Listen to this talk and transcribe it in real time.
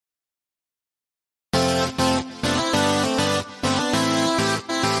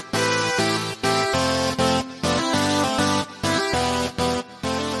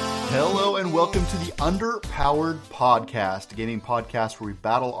everyone. Welcome to the Underpowered Podcast, a gaming podcast where we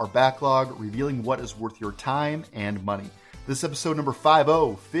battle our backlog, revealing what is worth your time and money. This is episode number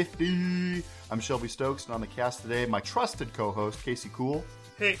 50. I'm Shelby Stokes, and on the cast today, my trusted co-host, Casey Cool.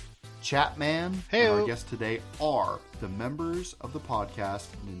 Hey. Chatman. Hey. And our guests today are the members of the podcast,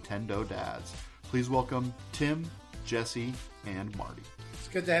 Nintendo Dads. Please welcome Tim, Jesse, and Marty. It's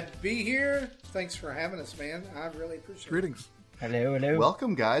good to be here. Thanks for having us, man. I really appreciate it. Greetings. Hello.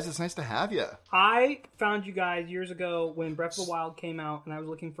 Welcome, guys. It's nice to have you. I found you guys years ago when Breath of the Wild came out, and I was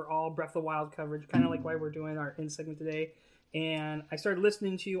looking for all Breath of the Wild coverage, kind of like why we're doing our end segment today. And I started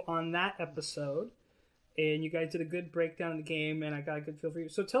listening to you on that episode, and you guys did a good breakdown of the game, and I got a good feel for you.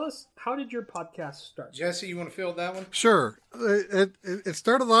 So tell us, how did your podcast start? Jesse, you want to field that one? Sure. It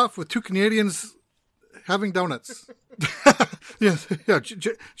started off with two Canadians having donuts. Yes, yeah.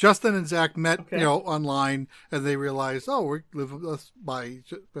 Justin and Zach met, online, and they realized, we live by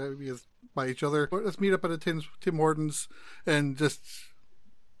each other. Let's meet up at a Tim Hortons and just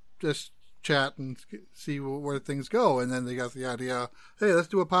chat and see where things go. And then they got the idea, hey, let's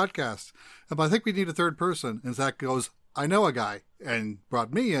do a podcast. But I think we need a third person. And Zach goes, I know a guy, and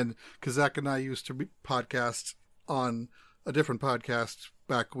brought me in because Zach and I used to podcast on a different podcast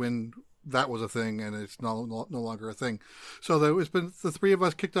back when that was a thing, and it's no longer a thing. So it's been the three of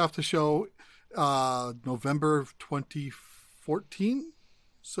us kicked off the show November of 2014.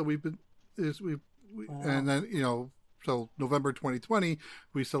 So wow. And then so November 2020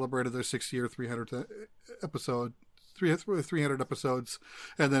 we celebrated their 6-year 300 episodes,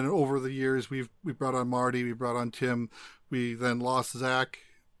 and then over the years we brought on Marty, we brought on Tim, we then lost Zach.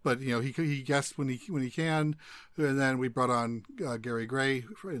 But he guessed when he can, and then we brought on Gary Gray,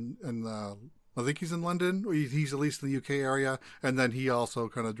 and I think he's in London. He's at least in the UK area, and then he also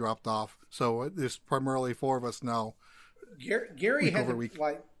kind of dropped off. So there's primarily four of us now. Gary had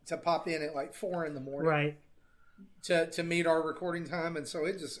to pop in at 4 a.m, right, to meet our recording time, and so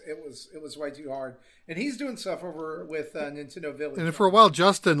it was way too hard. And he's doing stuff over with Nintendo Village. And for a while,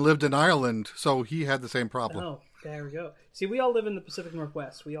 Justin lived in Ireland, so he had the same problem. Oh. There we go. See, we all live in the Pacific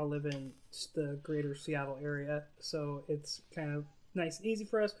Northwest. We all live in the greater Seattle area, so it's kind of nice and easy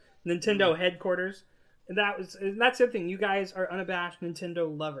for us. Nintendo headquarters, and that's the other thing. You guys are unabashed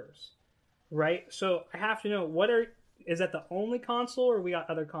Nintendo lovers, right? So I have to know, is that the only console, or we got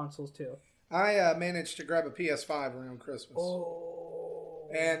other consoles too? I managed to grab a PS5 around Christmas. Oh,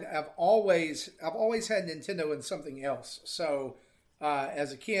 and I've always had Nintendo and something else. So.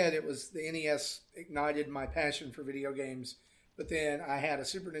 As a kid, it was the NES ignited my passion for video games. But then I had a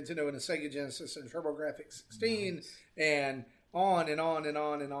Super Nintendo and a Sega Genesis and TurboGrafx 16 and on and on and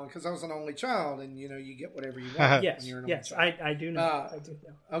on and on, because I was an only child, and you get whatever you want. Yes, I do know. I do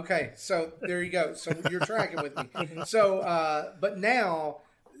know. Okay, so there you go. So you're tracking with me. So, but now,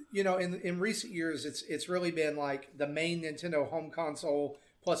 in recent years, it's really been like the main Nintendo home console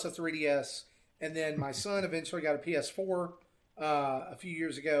plus a 3DS, and then my son eventually got a PS4. A few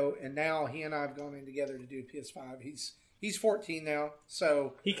years ago, and now he and I have gone in together to do PS5. He's 14 now,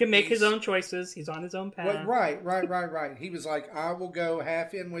 so he can make his own choices. He's on his own path. Well, right. He was like, I will go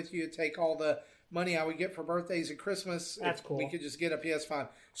half in with you, take all the money I would get for birthdays and Christmas. That's cool. We could just get a PS5.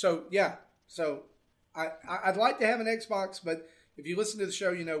 So yeah, I'd like to have an Xbox, but if you listen to the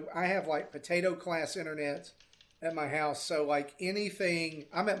show, I have potato class internet at my house. So anything,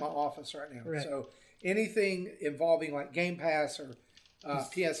 I'm at my office right now, right. So. Anything involving Game Pass or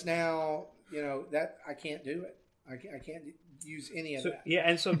PS Now, that I can't do it. I can't use any of that. Yeah,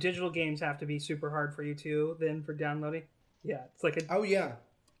 and so digital games have to be super hard for you too, then, for downloading? Yeah, it's like Oh, yeah.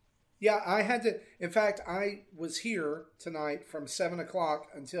 Yeah, I had to... In fact, I was here tonight from 7 o'clock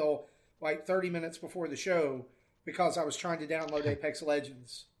until 30 minutes before the show because I was trying to download Apex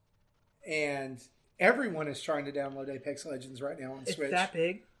Legends. And everyone is trying to download Apex Legends right now on Switch. It's that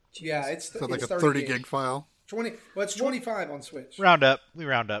big? Jeez. Yeah, it's a 30 gig file. 20. Well, it's 25 on Switch. We round up.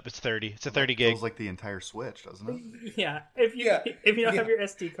 It's 30. It's a 30 gig. Feels like the entire Switch, doesn't it? Yeah. If you don't have your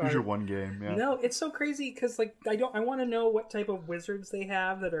SD card. Use your one game. Yeah. No, it's so crazy because I want to know what type of wizards they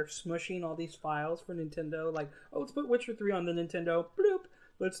have that are smushing all these files for Nintendo. Let's put Witcher 3 on the Nintendo. Bloop.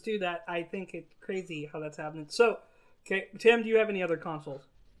 Let's do that. I think it's crazy how that's happening. So, okay, Tim, do you have any other consoles?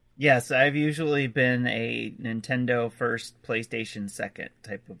 Yes, I've usually been a Nintendo first, PlayStation second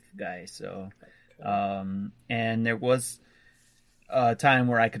type of guy. So, and there was a time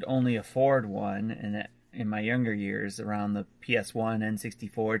where I could only afford one, and in my younger years, around the PS1,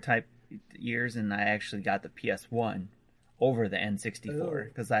 N64 type years, and I actually got the PS1 over the N64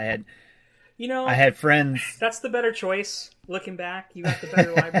 because I had You know, I had friends. that's the better choice. Looking back, you got the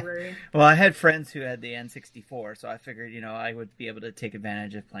better library. Well, I had friends who had the N64, so I figured, I would be able to take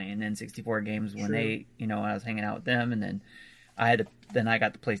advantage of playing N64 games when they, when I was hanging out with them, and then I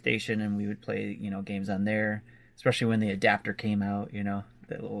got the PlayStation, and we would play, games on there, especially when the adapter came out,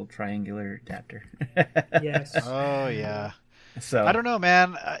 that little triangular adapter. Yes. Oh yeah. So I don't know,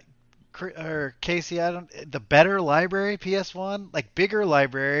 man. Or Casey, the better library PS1, like bigger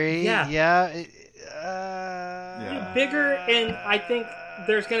library. Yeah. Yeah. Bigger, and I think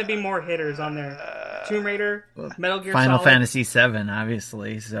there's going to be more hitters on there. Tomb Raider, Metal Gear Final Solid, Fantasy 7,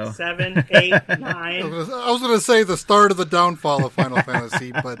 obviously. So 7, 8, 9. I was going to say the start of the downfall of Final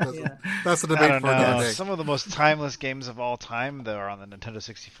Fantasy, but that's a I debate don't for another know. day. Some of the most timeless games of all time, though, are on the Nintendo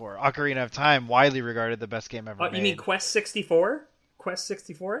 64. Ocarina of Time, widely regarded the best game ever made. You mean Quest 64? Quest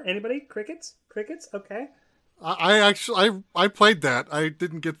 64? Anybody? Crickets? Okay. I played that. I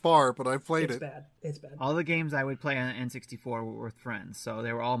didn't get far, but I played It's it. bad. It's bad. all the games I would play on N64 were with friends, so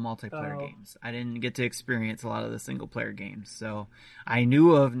they were all multiplayer games. I didn't get to experience a lot of the single player games, so I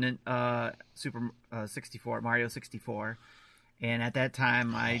knew of Super 64, Mario 64, and at that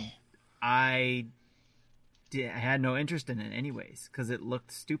time I had no interest in it anyways because it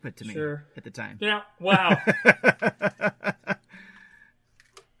looked stupid to me at the time. Yeah. Wow.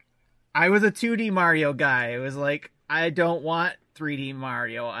 I was a 2D Mario guy. It was like, I don't want 3D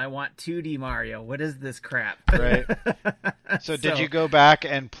Mario. I want 2D Mario. What is this crap? Right. So did you go back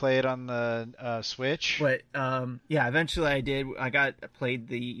and play it on the Switch? But yeah, eventually I did. I played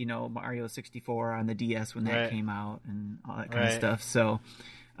the Mario 64 on the DS when that came out and all that kind of stuff. So,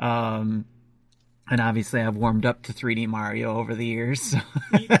 and obviously I've warmed up to 3D Mario over the years. So.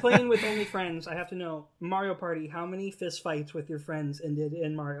 Playing with only friends, I have to know, Mario Party, how many fist fights with your friends ended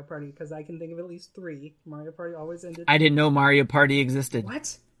in Mario Party? Because I can think of at least 3. Mario Party always ended. I didn't know Mario Party existed.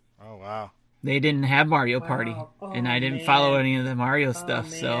 What? Oh, wow. They didn't have Mario Party, and I didn't follow any of the Mario stuff,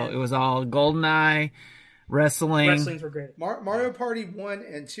 so it was all GoldenEye, wrestling. Wrestlings were great. Mario Party 1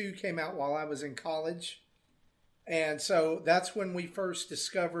 and 2 came out while I was in college, and so that's when we first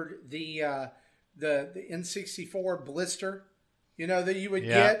discovered the N64 blister, that you would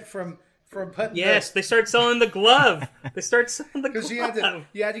get from putting. Yes, they started selling the glove. Because you had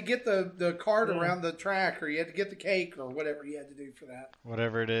to get the card around the track, or you had to get the cake, or whatever you had to do for that.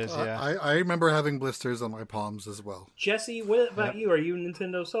 Whatever it is, yeah. I remember having blisters on my palms as well. Jesse, what about you? Are you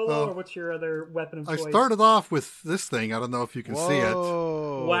Nintendo Solo, or what's your other weapon of choice? I started off with this thing. I don't know if you can see it.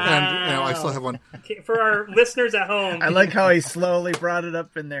 Wow. And I still have one. Okay, for our listeners at home. I like how he slowly brought it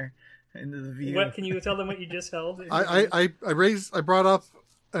up in there. Into the view. What can you tell them what you just held? I brought up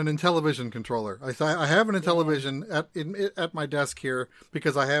an Intellivision controller. I have an Intellivision at my desk here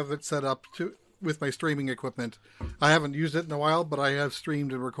because I have it set up with my streaming equipment. I haven't used it in a while, but I have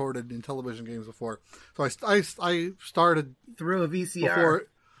streamed and recorded Intellivision games before. So I started through a VCR.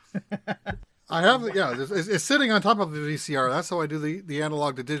 I have it's sitting on top of the VCR. That's how I do the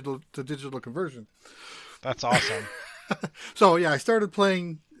analog to digital conversion. That's awesome. So yeah, I started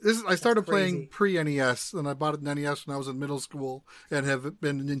playing. I started playing pre-NES, and I bought an NES when I was in middle school, and have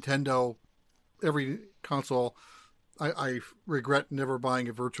been Nintendo every console. I regret never buying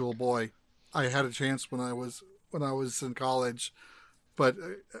a Virtual Boy. I had a chance when I was in college, but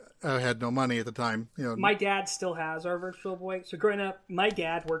I had no money at the time. My dad still has our Virtual Boy. So growing up, my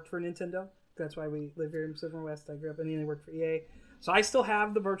dad worked for Nintendo. That's why we live here in Pacific Northwest. I grew up and he worked for EA. So I still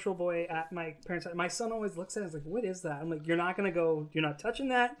have the Virtual Boy at my parents' house. My son always looks at it and is like, what is that? I'm like, you're not touching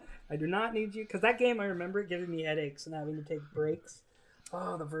that. I do not need you. Because that game, I remember it giving me headaches and having to take breaks.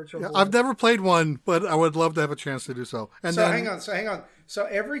 Oh, the Virtual Boy. I've never played one, but I would love to have a chance to do so. And hang on. So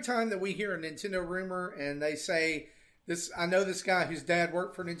every time that we hear a Nintendo rumor and they say, I know this guy whose dad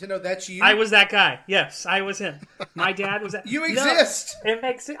worked for Nintendo, that's you? I was that guy. Yes, I was him. My dad was that. You exist! No, it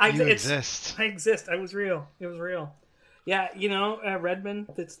makes it. You exist. I exist. I was real. It was real. Yeah, Redmond,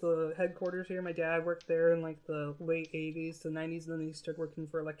 it's the headquarters here. My dad worked there in like the late 80s to 90s, and then he started working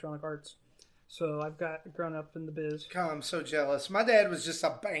for Electronic Arts. So I've grown up in the biz. God, I'm so jealous. My dad was just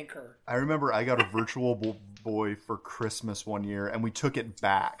a banker. I remember I got a Virtual Boy for Christmas one year, and we took it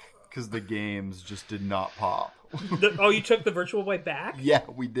back because the games just did not pop. You took the Virtual Boy back? Yeah,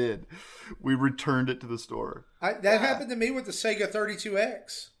 we did. We returned it to the store. That happened to me with the Sega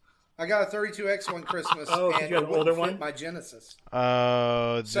 32X. I got a 32X one Christmas. Oh, and you had it an older wouldn't fit one? my Genesis.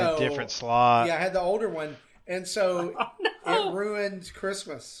 Oh, the different slot. Yeah, I had the older one, and so it ruined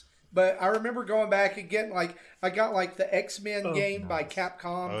Christmas. But I remember going back and getting I got the X-Men game by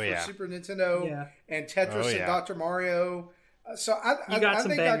Capcom for Super Nintendo, and Tetris and Dr. Mario. So I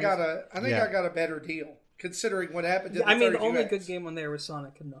think I got a better deal considering what happened to the I mean, the 32X. only good game on there was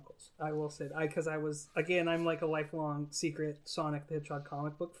Sonic and Knuckles. I will say that because I'm like a lifelong secret Sonic the Hedgehog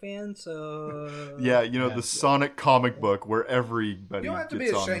comic book fan. So Yeah, the Sonic comic book where everybody You don't have to be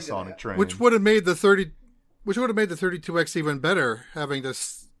gets on the ashamed of Sonic that. train. Which would have made the 32X even better, having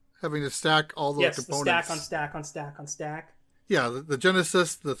to stack all those yes, the components. stack on stack on stack on stack. Yeah, the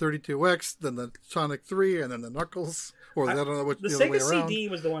Genesis, the 32X, then the Sonic 3, and then the Knuckles. Or I don't know what The the other way Sega around. CD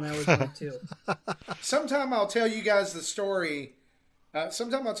was the one I was on too. Sometime I'll tell you guys the story.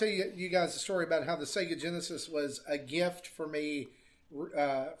 Sometime I'll tell you guys the story about how the Sega Genesis was a gift for me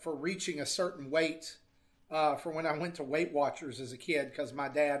for reaching a certain weight for when I went to Weight Watchers as a kid because my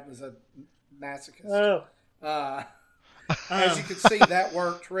dad was a masochist. Oh, As you can see, that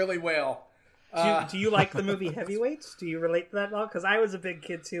worked really well. do you like the movie Heavyweights? Do you relate to that at all? Because I was a big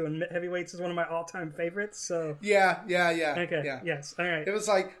kid too, and Heavyweights is one of my all-time favorites. So Yeah. okay, Yeah. yes, all right. It was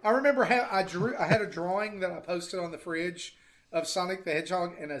like I remember how I had a drawing that I posted on the fridge of Sonic the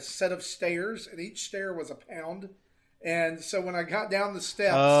Hedgehog and a set of stairs, and each stair was £1. And so when I got down the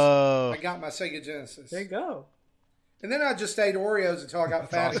steps, I got my Sega Genesis. There you go. And then I just ate Oreos until I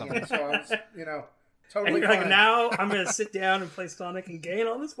got fat awesome. again. So I was, And totally you're fine. like, now I'm going to sit down and play Sonic and gain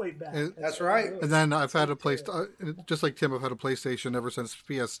all this weight back. That's right. And then I've had just like Tim, I've had a PlayStation ever since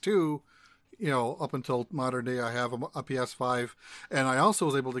PS2. Up until modern day, I have a PS5, and I also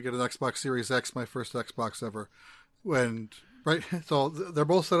was able to get an Xbox Series X, my first Xbox ever. So they're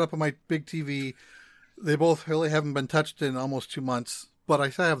both set up on my big TV. They both really haven't been touched in almost 2 months, but I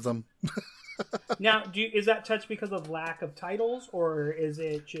have them. Now, is that touched because of lack of titles, or is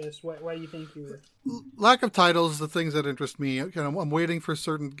it just why do you think you were? Lack of titles, the things that interest me. I'm waiting for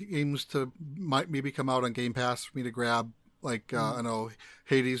certain games to maybe come out on Game Pass for me to grab. Like I know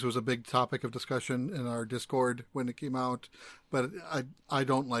Hades was a big topic of discussion in our Discord when it came out, but I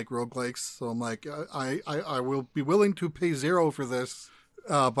don't like roguelikes, so I'm like I will be willing to pay $0 for this,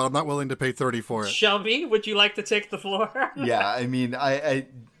 but I'm not willing to pay $30 for it. Shelby, would you like to take the floor? Yeah, I mean,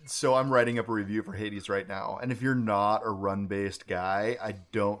 so I'm writing up a review for Hades right now, and if you're not a run-based guy, I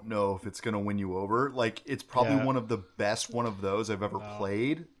don't know if it's going to win you over. Like, it's probably one of the best one of those I've ever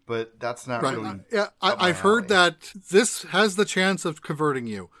played, but that's not really... Yeah, I've heard that this has the chance of converting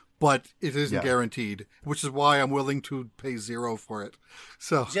you, but it isn't guaranteed, which is why I'm willing to pay $0 for it.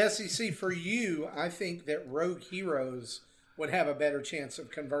 So, Jesse, see, for you, I think that Rogue Heroes would have a better chance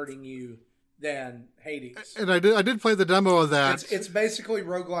of converting you than Hades. and I did play the demo of that. It's basically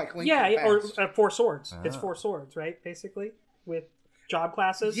roguelike Link Yeah, to the or Past. 4 swords. It's 4 swords, right? Basically, with job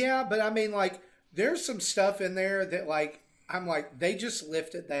classes. Yeah, but I mean, like, there's some stuff in there that, like, I'm like, they just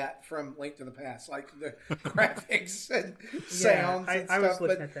lifted that from Link to the Past, like the graphics and sounds and I stuff. was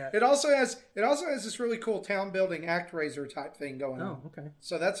looking but at that. it also has this really cool town building ActRaiser type thing going on. Oh, okay.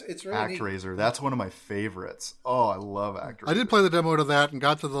 So it's really neat. ActRaiser, that's one of my favorites. Oh, I love ActRaiser. I did play the demo to that and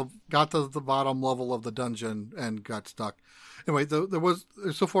got to the bottom level of the dungeon and got stuck. Anyway, there's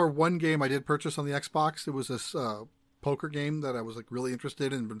so far one game I did purchase on the Xbox. It was this poker game that I was like really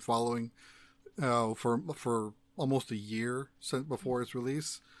interested in and been following for almost a year since before its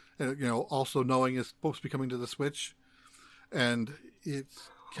release, and also knowing it's supposed to be coming to the Switch, and it's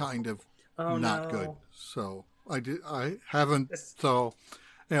kind of not good. So I haven't. So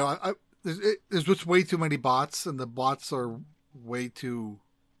there's just way too many bots, and the bots are way too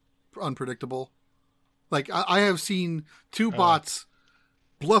unpredictable. Like I have seen 2 bots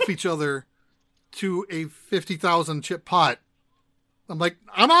bluff each other to a 50,000 chip pot. I'm like,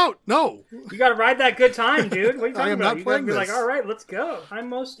 I'm out. No. You got to ride that good time, dude. What are you talking I am about? not You got to playing be like, this. all right, let's go. I'm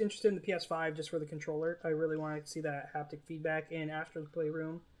most interested in the PS5 just for the controller. I really want to see that haptic feedback in Astro's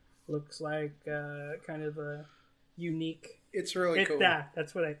Playroom. Looks like kind of a unique. It's really cool.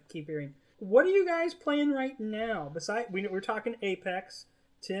 That's what I keep hearing. What are you guys playing right now? Besides, we're talking Apex.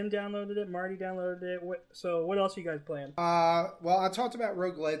 Tim downloaded it. Marty downloaded it. What else are you guys playing? Well, I talked about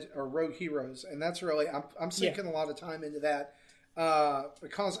Rogue Heroes, and that's really I'm sinking a lot of time into that.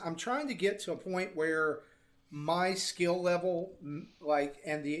 Because I'm trying to get to a point where my skill level,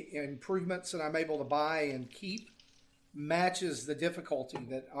 and the improvements that I'm able to buy and keep, matches the difficulty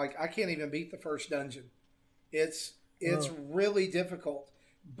that I can't even beat the first dungeon. It's really difficult,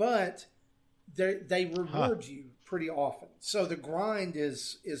 but they reward you pretty often. So the grind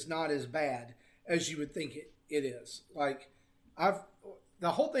is not as bad as you would think it is. Like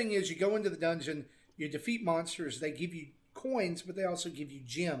the whole thing is you go into the dungeon, you defeat monsters, they give you coins, but they also give you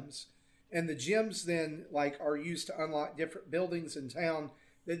gems, and the gems then are used to unlock different buildings in town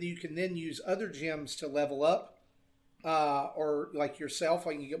that you can then use other gems to level up, or like yourself,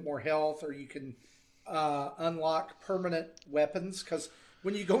 like you get more health, or you can unlock permanent weapons, because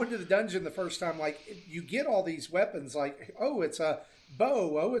when you go into the dungeon the first time, like you get all these weapons, like, oh, it's a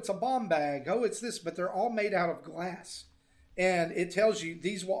bow, oh, it's a bomb bag, oh, it's this, but they're all made out of glass. And it tells you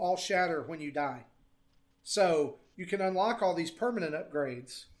these will all shatter when you die. So you can unlock all these permanent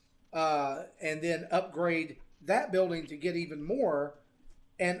upgrades and then upgrade that building to get even more.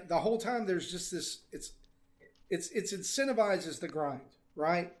 And the whole time there's just this, it's incentivizes the grind,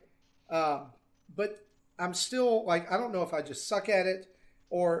 right? But I'm still like, I don't know if I just suck at it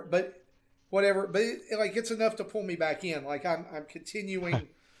but whatever. But it's enough to pull me back in. Like I'm continuing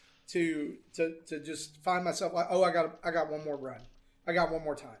to just find myself like, oh, I got one more run. I got one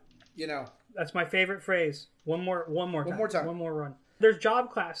more time. That's my favorite phrase. One more time. One more run. There's job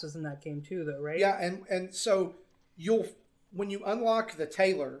classes in that game too, though, right? Yeah, and so when you unlock the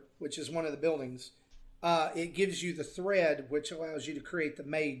tailor, which is one of the buildings, it gives you the thread, which allows you to create the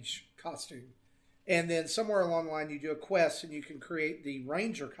mage costume. And then somewhere along the line, you do a quest and you can create the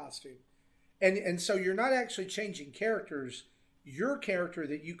ranger costume. And so you're not actually changing characters. Your character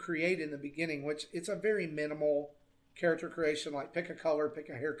that you create in the beginning, which it's a very minimal character creation, like pick a color, pick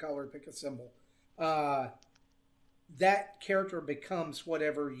a hair color, pick a symbol. That character becomes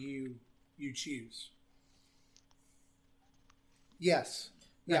whatever you choose. Yes.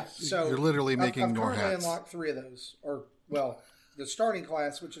 Yeah. So you're literally making I've more currently hats. unlocked 3 of those. The starting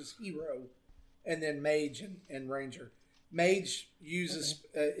class, which is hero, and then mage and ranger. Mage uses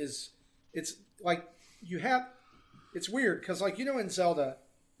it's like you have. It's weird because in Zelda,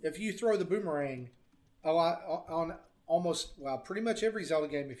 if you throw the boomerang a lot on pretty much every Zelda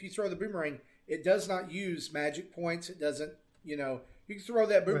game, if you throw the boomerang, it does not use magic points. It doesn't, you can throw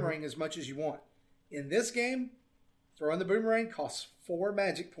that boomerang as much as you want. In this game, throwing the boomerang costs 4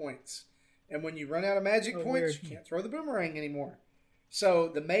 magic points. And when you run out of magic points, you can't throw the boomerang anymore. So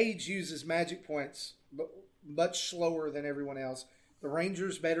the mage uses magic points, but much slower than everyone else. The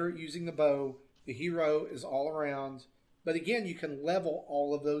ranger's better at using the bow. The hero is all around. But again, you can level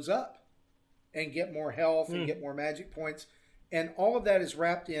all of those up and get more health and get more magic points. And all of that is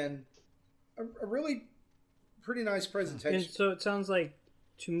wrapped in a really pretty nice presentation. And so it sounds like,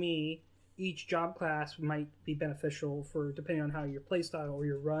 to me, each job class might be beneficial for depending on how your playstyle or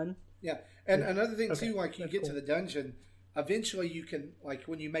your run. Yeah. And another thing, too, like you That's get cool. to the dungeon, eventually you can, like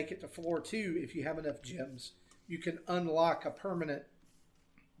when you make it to floor 2, if you have enough gems, you can unlock a permanent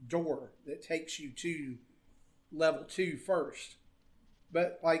door that takes you to level 2 first.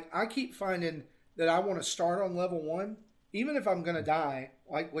 But like I keep finding that I want to start on level 1, even if I'm going to die,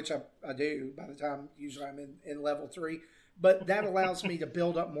 like which I do by the time usually I'm in level 3. But that allows me to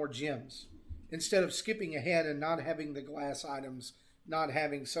build up more gems instead of skipping ahead and not having the glass items, not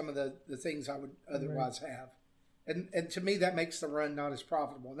having some of the things I would otherwise have. And to me, that makes the run not as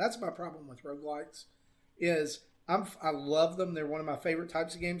profitable. And that's my problem with roguelikes is I love them. They're one of my favorite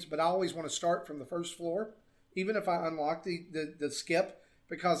types of games, but I always want to start from the first floor, even if I unlock the skip,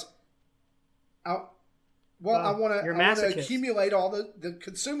 because I want to accumulate all the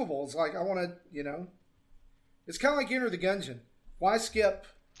consumables. Like I want to, it's kind of like Enter the Gungeon. Why skip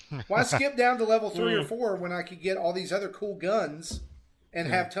down to level 3 or 4 when I could get all these other cool guns and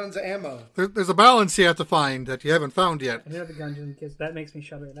have tons of ammo? There's a balance you have to find that you haven't found yet. Enter the Gungeon, because that makes me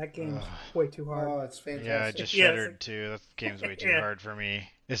shudder. That game's way too hard. Oh, it's fantastic. Yeah, I just shuddered too. That game's way too hard for me.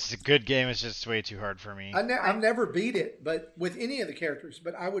 This is a good game. It's just way too hard for me. I've never beat it, but with any of the characters.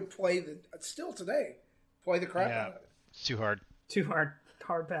 But I would play still today, play the crap out of it. It's too hard. Too hard.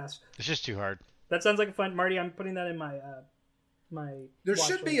 Hard pass. It's just too hard. That sounds like a fun. Marty, I'm putting that in my my. There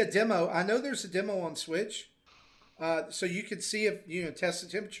should be a demo. I know there's a demo on Switch, so you could see if test the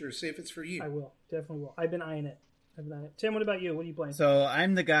temperature, see if it's for you. I will, definitely will. I've been eyeing it. Tim, what about you? What are you playing? So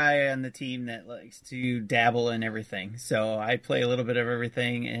I'm the guy on the team that likes to dabble in everything. So I play a little bit of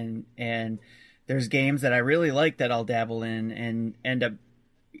everything, and there's games that I really like that I'll dabble in and end up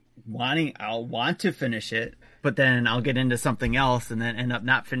I'll want to finish it, but then I'll get into something else and then end up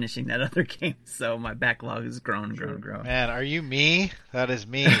not finishing that other game. So my backlog has grown. Man, are you me? That is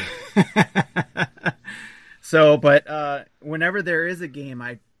me. So, but whenever there is a game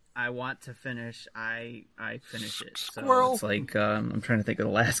I want to finish, I finish it. So Squirrel. It's like I'm trying to think of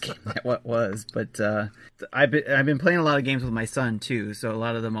the last game that what was, but I've been playing a lot of games with my son too. So a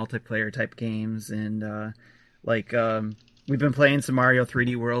lot of the multiplayer type games, and we've been playing some Mario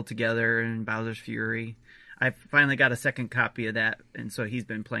 3D World together and Bowser's Fury. I finally got a second copy of that, and so he's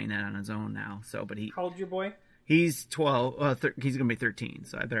been playing that on his own now. So, but How old's your boy? he's 12. He's gonna be 13.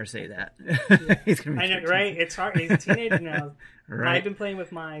 So I better say that. He's gonna be I know, 13. right? It's hard. He's a teenager now. Right. I've been playing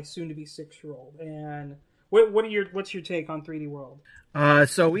with my soon-to-be 6-year-old, and What's your take on 3D World?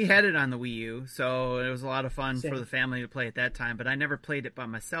 So we had it on the Wii U, so it was a lot of fun Same. for the family to play at that time. But I never played it by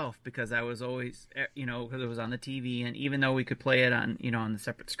myself because I was always, because it was on the TV, and even though we could play it on, on the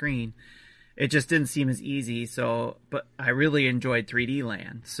separate screen, it just didn't seem as easy. So, but I really enjoyed 3D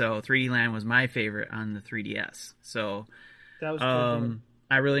Land. So 3D Land was my favorite on the 3DS. So That was cool.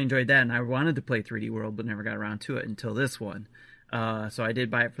 I really enjoyed that, and I wanted to play 3D World, but never got around to it until this one. So I did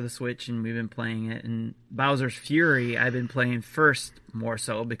buy it for the Switch, and we've been playing it. And Bowser's Fury, I've been playing first more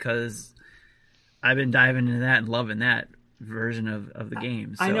so because I've been diving into that and loving that version of the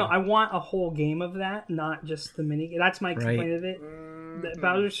game. So. I know. I want a whole game of that, not just the mini. That's my complaint of it.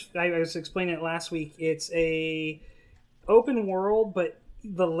 Bowser's. I was explaining it last week. It's a open world, but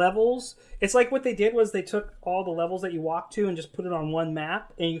the levels. It's like what they did was they took all the levels that you walk to and just put it on one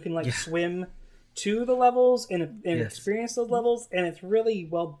map, and you can swim to the levels and experience those levels, and it's really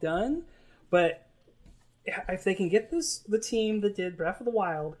well done. But if they can get the team that did Breath of the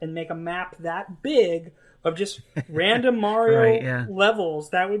Wild and make a map that big of just random Mario levels,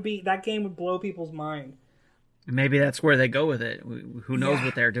 that game would blow people's mind. Maybe that's where they go with it. Who knows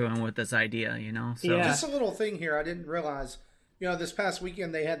what they're doing with this idea, So just a little thing here I didn't realize. This past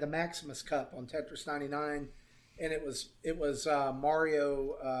weekend they had the Maximus Cup on Tetris 99. And it was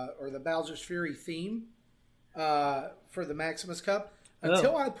Mario or the Bowser's Fury theme for the Maximus Cup.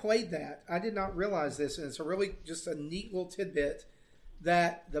 Until I played that, I did not realize this, and it's just a neat little tidbit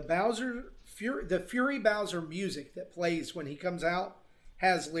that the Fury Bowser music that plays when he comes out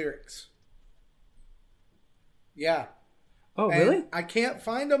has lyrics. Yeah. Oh, really? I can't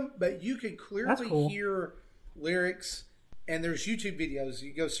find them, but you can clearly hear lyrics. And there's YouTube videos.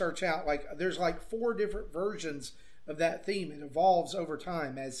 You go search out. There's 4 different versions of that theme. It evolves over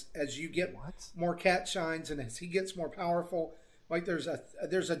time as you get more cat shines and as he gets more powerful. There's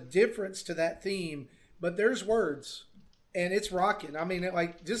a difference to that theme, but there's words, and it's rocking. I mean,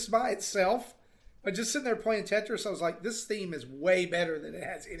 just by itself, just sitting there playing Tetris, I was like, this theme is way better than it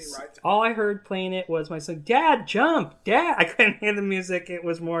has any right to. All I heard playing it was my son, "Dad, jump, Dad!" I couldn't hear the music. It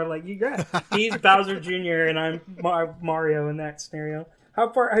was more like he's Bowser Jr. and I'm Mario in that scenario. How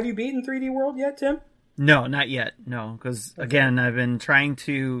far have you beaten 3D World yet, Tim? No, not yet. No, because again, I've been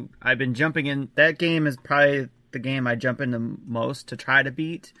jumping in. That game is probably the game I jump into most to try to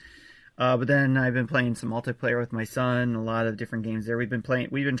beat. But then I've been playing some multiplayer with my son, a lot of different games there. We've been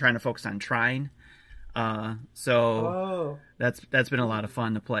trying to focus on Trine. So that's been a lot of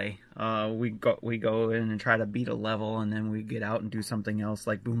fun to play. We go in and try to beat a level, and then we get out and do something else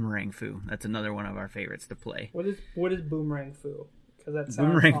like Boomerang Fu. That's another one of our favorites to play. What is Boomerang Fu? Because that sounds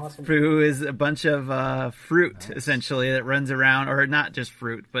Boomerang awesome. Fu is a bunch of fruit essentially that runs around, or not just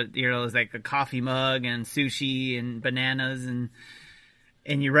fruit, but it's like a coffee mug and sushi and bananas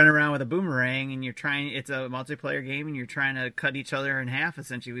and you run around with a boomerang, and it's a multiplayer game, and you're trying to cut each other in half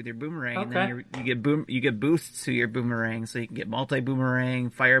essentially with your boomerang. Okay. And then you get boosts to your boomerang, so you can get multi-boomerang,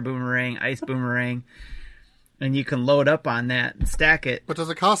 fire boomerang, ice boomerang, and you can load up on that and stack it. But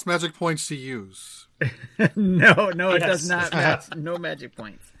does it cost magic points to use? No, it does not. No magic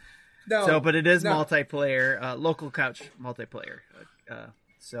points. No. But it is multiplayer, local couch multiplayer.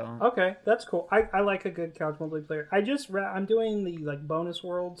 So okay, that's cool. I like a good couch multiplayer. I'm doing the bonus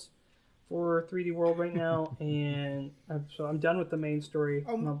worlds for 3D World right now, and I'm done with the main story.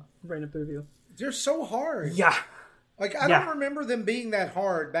 I'm writing a preview. They're so hard. Yeah. I don't remember them being that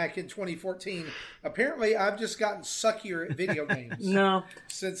hard back in 2014. Apparently, I've just gotten suckier at video games. No.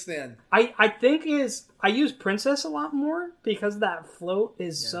 Since then. I think I use Princess a lot more because that float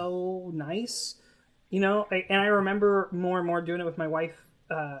is so nice. And I remember more and more doing it with my wife.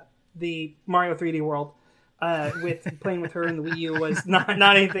 The Mario 3D World, with playing with her in the Wii U was not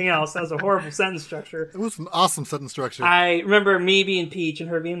anything else. That was a horrible sentence structure. It was an awesome sentence structure. I remember me being Peach and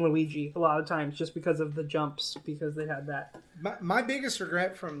her being Luigi a lot of times just because of the jumps, because they had that. My biggest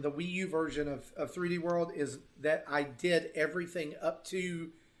regret from the Wii U version of 3D World is that I did everything up to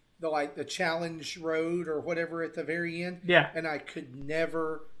the challenge road or whatever at the very end. Yeah. And I could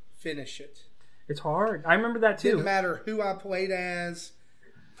never finish it. It's hard. I remember that too. Didn't matter who I played as.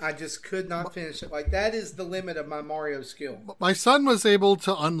 I just could not finish it. That is the limit of my Mario skill. My son was able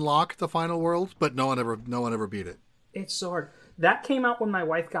to unlock the final world, but no one ever beat it. It's so hard. That came out when my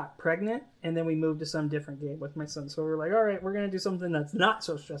wife got pregnant, and then we moved to some different game with my son. So we were like, all right, we're going to do something that's not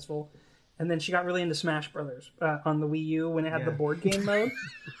so stressful. And then she got really into Smash Brothers on the Wii U when it had the board game mode.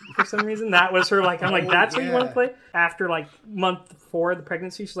 For some reason, that was her that's what you want to play? After month 4 of the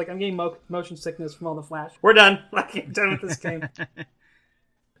pregnancy, she's like, I'm getting motion sickness from all the flash. We're done. I'm done with this game.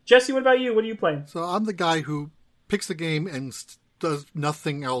 Jesse, what about you? What are you playing? So I'm the guy who picks the game and does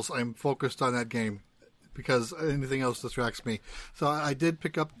nothing else. I'm focused on that game. because anything else distracts me. So I did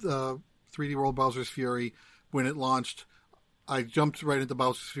pick up 3D World Bowser's Fury when it launched. I jumped right into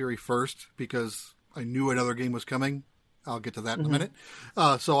Bowser's Fury first because I knew another game was coming. I'll get to that in a minute.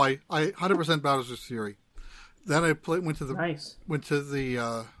 So I 100% Bowser's Fury. Then I went to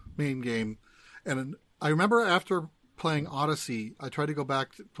the main game, and I remember after playing Odyssey, I tried to go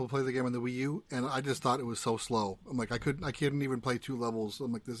back to play the game on the Wii U, and I just thought it was so slow. I'm like, I couldn't even play 2 levels.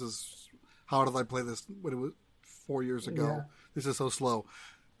 I'm like, how did I play this when it was 4 years ago? Yeah. This is so slow.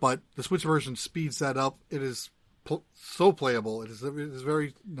 But the Switch version speeds that up. It is so playable. It is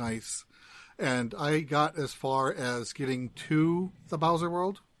very nice. And I got as far as getting to the Bowser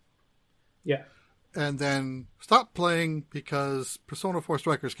World. Yeah. And then stopped playing because Persona 4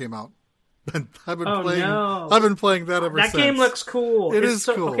 Strikers came out. And I've been playing that ever since. That game looks cool. It is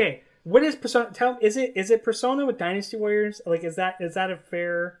cool. Okay, what is Persona? Is it Persona with Dynasty Warriors? Like, is that a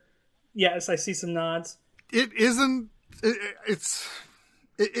fair? Yes, I see some nods. It isn't.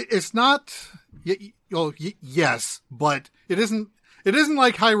 It's not. Yes, but it isn't. It isn't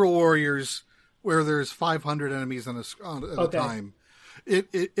like Hyrule Warriors where there's 500 enemies at a time.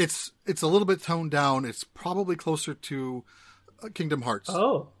 It's a little bit toned down. It's probably closer to Kingdom Hearts.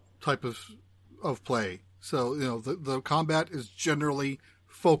 Type of play. So, the combat is generally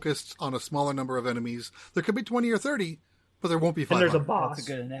focused on a smaller number of enemies. There could be 20 or 30, but there won't be 500. And there's a boss. That's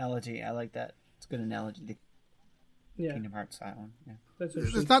a good analogy. I like that. It's a good analogy to Kingdom Hearts style one. Yeah.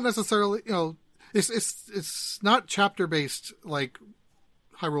 It's not necessarily, it's not chapter based like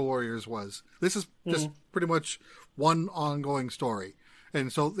Hyrule Warriors was. This is just pretty much one ongoing story.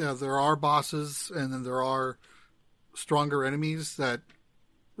 And so there are bosses, and then there are stronger enemies that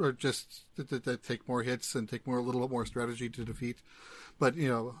are just that take more hits and take a little bit more strategy to defeat. But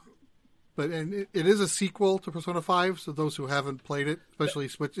it is a sequel to Persona 5, so those who haven't played it, especially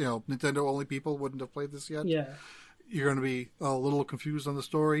Switch, Nintendo only people wouldn't have played this yet. Yeah, you're going to be a little confused on the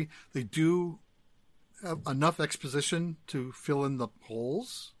story. They do have enough exposition to fill in the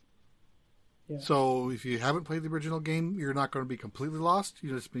holes. Yeah. So if you haven't played the original game, you're not going to be completely lost.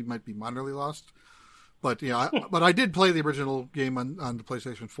 You just might be minorly lost. But but I did play the original game on the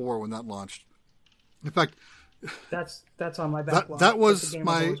PlayStation 4 when that launched. In fact, that's on my backlog. That was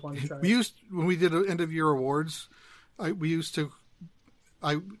my. When we did end of year awards, I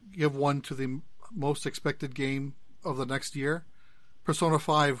give one to the most expected game of the next year. Persona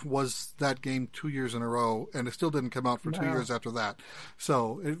 5 was that game 2 years in a row, and it still didn't come out for 2 years after that.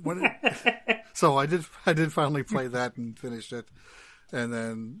 So so I did finally play that and finish it. And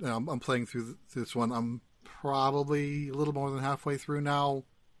then I'm playing through this one. I'm probably a little more than halfway through now,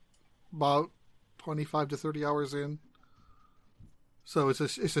 about 25 to 30 hours in. So it's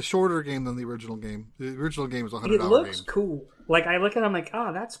a shorter game than the original game. The original game is a 100-hour game. It looks cool. Like, I look at it, I'm like,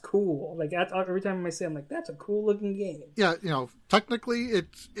 that's cool. Like, every time I see it, I'm like, that's a cool looking game. Yeah, technically,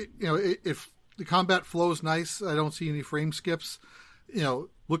 if the combat flows nice, I don't see any frame skips.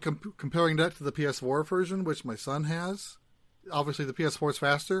 Comparing that to the PS4 version, which my son has. Obviously, the PS4 is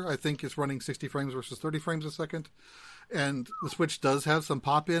faster. I think it's running 60 frames versus 30 frames a second. And the Switch does have some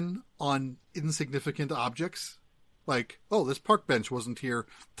pop-in on insignificant objects. Like, this park bench wasn't here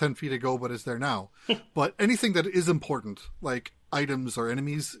 10 feet ago, but is there now. But anything that is important, like items or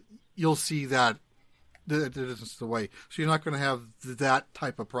enemies, you'll see that it's the way. So you're not going to have that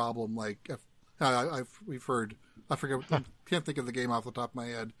type of problem. Like, we've heard, I can't think of the game off the top of my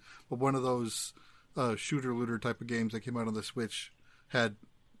head, but one of those shooter-looter type of games that came out on the Switch had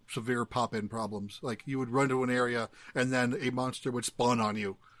severe pop-in problems. Like, you would run to an area, and then a monster would spawn on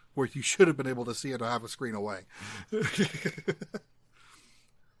you, where you should have been able to see it or half a screen away.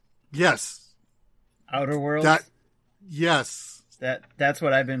 Yes. Outer Worlds? Yes. That's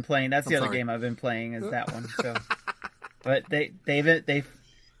what I've been playing. That's the other game I've been playing is that one. So, but they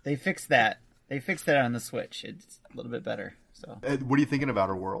fixed that. They fixed that on the Switch. It's a little bit better. So, what are you thinking of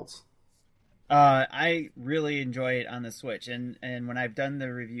Outer Worlds? I really enjoy it on the Switch, and when I've done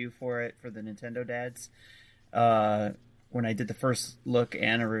the review for it for the Nintendo Dads, when I did the first look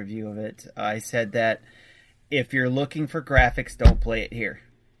and a review of it, I said that if you're looking for graphics, don't play it here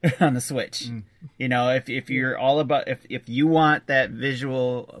on the Switch. If you're all about if you want that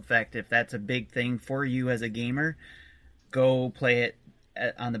visual effect, if that's a big thing for you as a gamer, go play it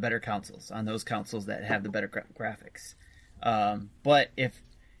on the better consoles, on those consoles that have the better graphics. But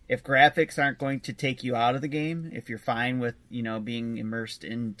if graphics aren't going to take you out of the game, if you're fine with, being immersed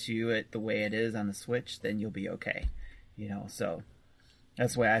into it the way it is on the Switch, then you'll be okay. So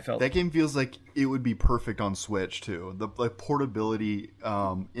That's the way I felt. That game feels like it would be perfect on Switch too. The portability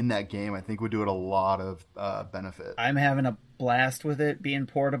in that game, I think, would do it a lot of benefit. I'm having a blast with it being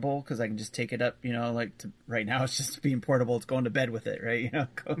portable because I can just take it up. Right now it's just being portable. It's going to bed with it, right?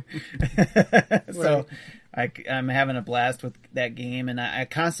 So I'm having a blast with that game, and I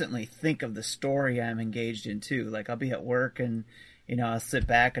constantly think of the story I'm engaged in too. Like I'll be at work and. I'll sit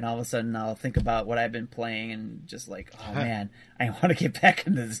back and all of a sudden I'll think about what I've been playing and just like, oh man, I want to get back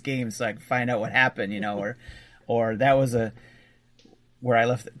into this game so I can find out what happened, or that was where I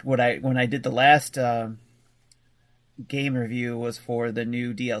left when I did the last game review was for the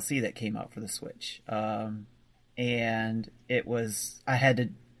new DLC that came out for the Switch, and it was I had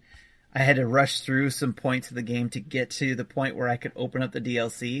to rush through some points of the game to get to the point where I could open up the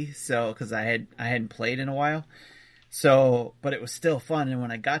DLC, so because I hadn't played in a while. So, but it was still fun, and when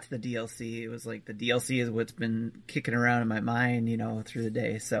I got to the DLC, it was like the DLC is what's been kicking around in my mind, through the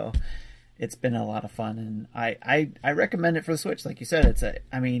day. So, it's been a lot of fun, and I recommend it for the Switch. Like you said,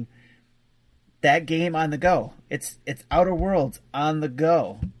 that game on the go. It's Outer Worlds on the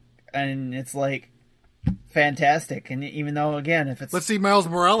go, and it's like fantastic. And even though, again, if it's let's see Miles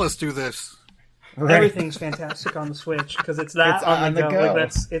Morales do this. Right. Everything's fantastic on the Switch because it's on the go.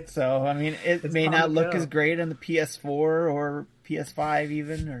 Like so I mean, it may not look as great on the PS4 or PS5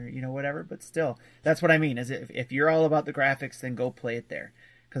 even, or whatever, but still, that's what I mean. Is if you're all about the graphics, then go play it there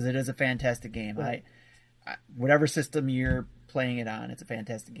because it is a fantastic game. Right. Whatever system you're playing it on, it's a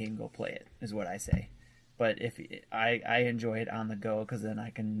fantastic game. Go play it is what I say. But if I enjoy it on the go because then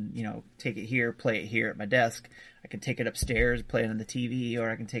I can take it here, play it here at my desk. I can take it upstairs, play it on the TV, or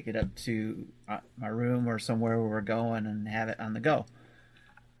I can take it up to my room or somewhere where we're going and have it on the go.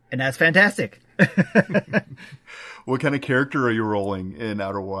 And that's fantastic. What kind of character are you rolling in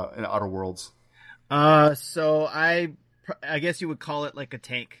Outer Worlds? So I guess you would call it like a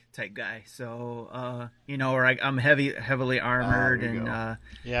tank type guy. So or I'm heavily armored and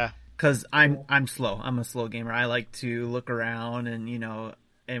yeah. Because I'm slow. I'm a slow gamer. I like to look around and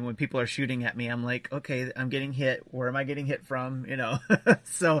and when people are shooting at me, I'm like, okay, I'm getting hit. Where am I getting hit from?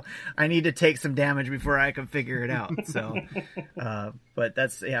 So I need to take some damage before I can figure it out. So, but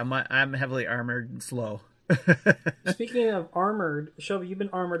I'm heavily armored and slow. Speaking of armored, Shelby, you've been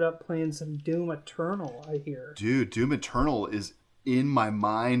armored up playing some Doom Eternal, I hear. Dude, Doom Eternal is in my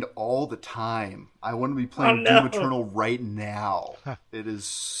mind all the time. I want to be playing Doom Eternal right now. It is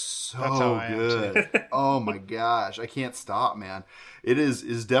so good. Oh my gosh, I can't stop, man. It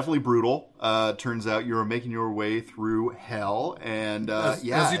is definitely brutal. Turns out you're making your way through hell, and as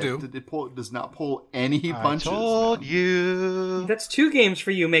you do. It does not pull any punches. I told you. That's 2 games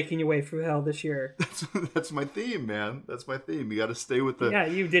for you making your way through hell this year. That's my theme, man. That's my theme. You got to stay with the. Yeah,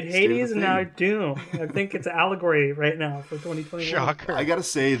 you did Hades and now Doom. I think it's an allegory right now for 2021. Shocker. I got to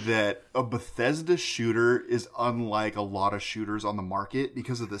say that a Bethesda shooter is unlike a lot of shooters on the market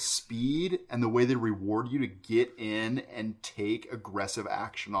because of the speed and the way they reward you to get in and take aggressive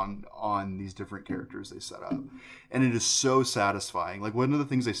action on these different characters they set up. And it is so satisfying. Like, one of the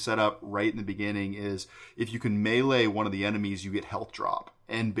things they set up right in the beginning is if you can melee one of the enemies, you get health drop.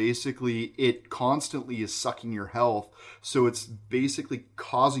 And basically, it constantly is sucking your health. So it's basically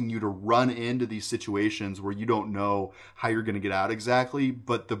causing you to run into these situations where you don't know how you're going to get out exactly.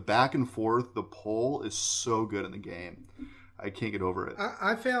 But the back and forth, the pull is so good in the game. I can't get over it.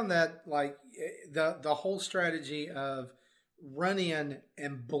 I found that, like, the whole strategy of run in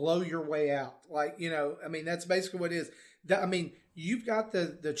and blow your way out. Like, that's basically what it is. You've got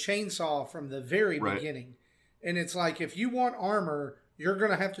the chainsaw from the very beginning. And it's like, if you want armor, you're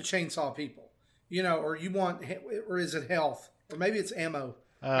going to have to chainsaw people, or is it health? Or maybe it's ammo.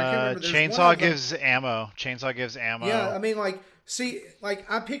 I can't remember. Chainsaw gives ammo. Chainsaw gives ammo. Yeah,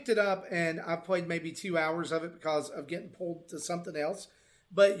 I picked it up and I played maybe 2 hours of it because of getting pulled to something else.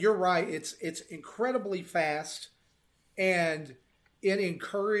 But you're right. It's incredibly fast and it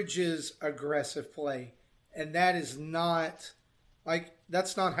encourages aggressive play. And that is not...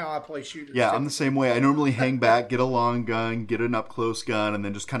 that's not how I play shooters. Yeah, I'm the same way. I normally hang back, get a long gun, get an up-close gun, and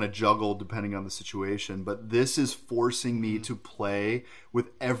then just kind of juggle depending on the situation. But this is forcing me to play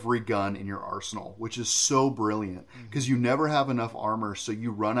with every gun in your arsenal, which is so brilliant because you never have enough armor, so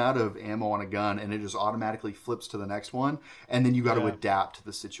you run out of ammo on a gun, and it just automatically flips to the next one, and then you got to adapt to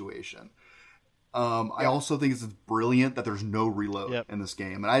the situation. I also think it's brilliant that there's no reload in this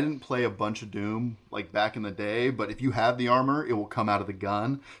game. And I didn't play a bunch of Doom like back in the day, but if you have the armor, it will come out of the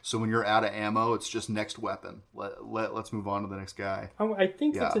gun. So when you're out of ammo, it's just next weapon. Let's move on to the next guy. I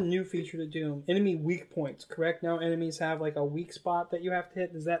think that's a new feature to Doom. Enemy weak points, correct? Now enemies have like a weak spot that you have to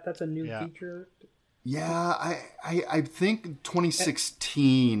hit. That's a new feature? Yeah, I think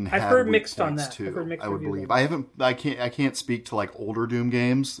 2016 I've had heard weak mixed on points that. too. I've heard mixed I would reviews believe. on that. I can't speak to like older Doom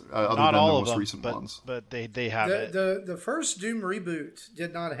games other Not than all the of most them, recent but, ones. but they have it. The first Doom reboot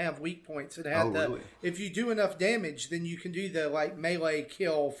did not have weak points. It had really? if you do enough damage, then you can do the like melee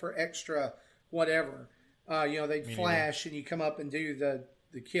kill for extra whatever. They'd flash and you come up and do the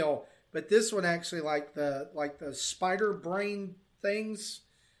kill. But this one actually like the spider brain things,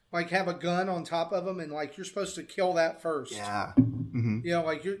 like have a gun on top of them and like you're supposed to kill that first. Yeah.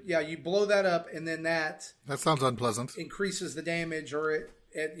 You blow that up and then that sounds unpleasant. increases the damage, or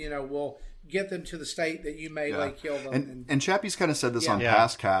it will get them to the state that you melee kill them. And Chappie's kind of said this on Yeah.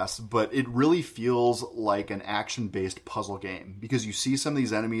 past casts, but it really feels like an action-based puzzle game because you see some of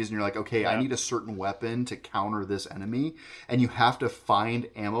these enemies and you're like, okay, I need a certain weapon to counter this enemy, and you have to find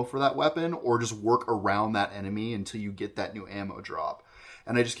ammo for that weapon or just work around that enemy until you get that new ammo drop.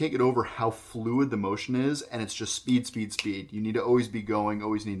 And I just can't get over how fluid the motion is, and it's just speed, speed, speed. You need to always be going,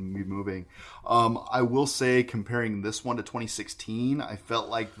 always need to be moving. I will say, comparing this one to 2016, I felt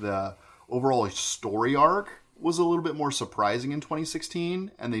like the overall story arc was a little bit more surprising in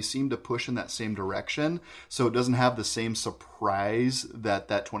 2016, and they seem to push in that same direction, so it doesn't have the same surprise that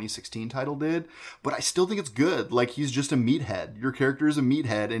 2016 title did, but I still think it's good. Like, he's just a meathead. Your character is a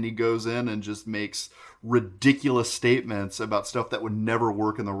meathead, and he goes in and just makes ridiculous statements about stuff that would never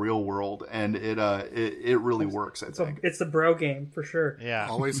work in the real world, and it really works, I think. It's the bro game, for sure. Yeah.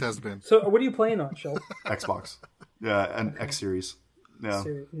 Always has been. So what are you playing on, Shel? Xbox. Yeah, and X Series. Yeah.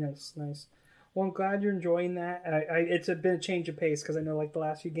 Nice. Well, I'm glad you're enjoying that. It's been a change of pace because I know, like, the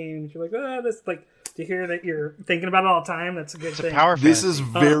last few games, you're like, this, like, to hear that you're thinking about it all the time, that's a good thing. Power This fantasy. is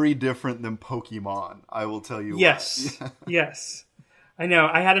very different than Pokemon, I will tell you. Yes. What. Yes. I know.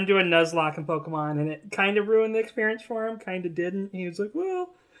 I had him do a Nuzlocke in Pokemon, and it kind of ruined the experience for him, kind of didn't. He was like,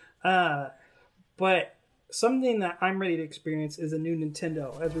 but something that I'm ready to experience is a new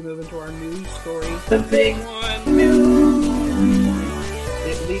Nintendo as we move into our news story. The big one!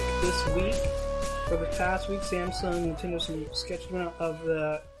 It leaked this week. For the past week, Samsung, Nintendo, some sketches went out of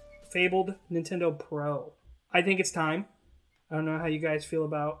the fabled Nintendo Pro. I think it's time. I don't know how you guys feel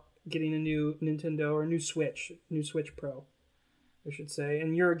about getting a new Nintendo or a new Switch Pro, I should say.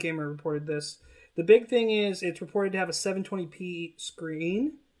 And Eurogamer reported this. The big thing is it's reported to have a 720p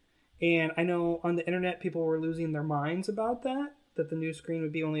screen. And I know on the internet people were losing their minds about that the new screen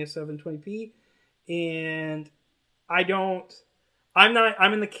would be only a 720p. And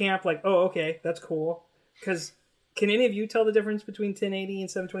I'm in the camp like, oh, okay, that's cool. Because can any of you tell the difference between 1080 and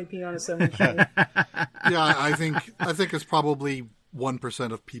 720p on a 720 screen? Yeah, I think it's probably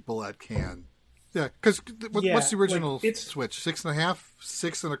 1% of people that can. Yeah, because what's the original Switch? 6.5,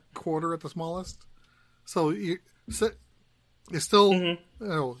 6.25 at the smallest. So it's still,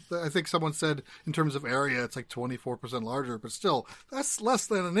 I think someone said in terms of area, it's like 24% larger, but still, that's less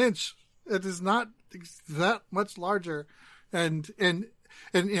than an inch. It is not that much larger. And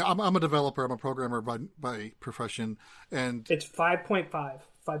I'm a developer. I'm a programmer by profession, and it's 5.5.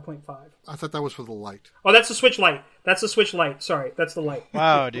 5.5. I thought that was for the Lite. Oh, that's the Switch Lite. That's the Switch Lite. Sorry, that's the Lite.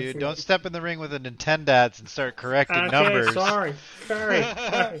 Wow, dude! Don't step in the ring with the Nintendads and start correcting numbers. Sorry.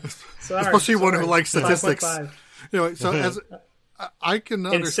 Especially one who likes statistics. 5.5. Anyway, so as I can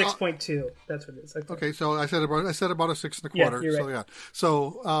understand, 6.2. That's what it is. Okay, so I said about a 6.25. Yeah, you're so right. yeah,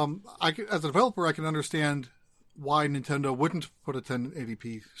 so as a developer, I can understand why Nintendo wouldn't put a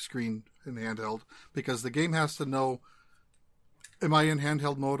 1080p screen in the handheld, because the game has to know, am I in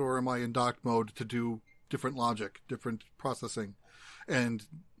handheld mode or am I in docked mode, to do different logic, different processing. And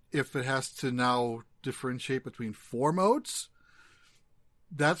if it has to now differentiate between 4 modes,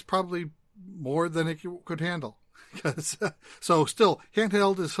 that's probably more than it could handle. So still,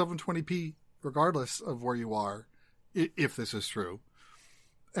 handheld is 720p regardless of where you are, if this is true.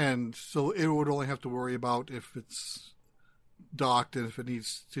 And so it would only have to worry about if it's docked and if it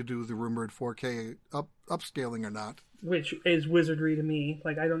needs to do the rumored 4K upscaling or not. Which is wizardry to me.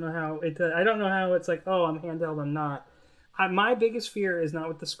 Like, I don't know how it's like, oh, I'm handheld, I'm not. My biggest fear is not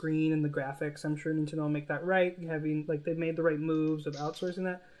with the screen and the graphics. I'm sure Nintendo will make that right, having, like, they've made the right moves of outsourcing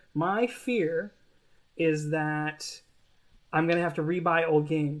that. My fear is that I'm going to have to rebuy old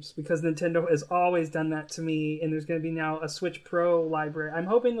games, because Nintendo has always done that to me, and there's going to be now a Switch Pro library. I'm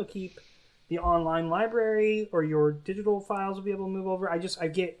hoping they'll keep the online library, or your digital files will be able to move over.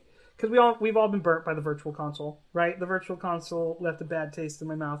 Because we've all been burnt by the Virtual Console, right? The Virtual Console left a bad taste in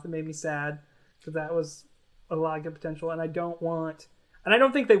my mouth. It made me sad, because that was a lot of good potential, and I don't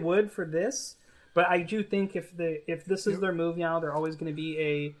think they would for this, but I do think if this is their move now, they're always going to be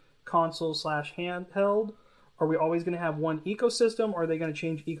a console/handheld. Are we always going to have one ecosystem, or are they going to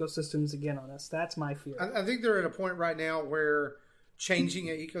change ecosystems again on us? That's my fear. I think they're at a point right now where changing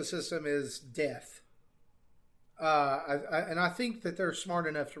an ecosystem is death. And I think that they're smart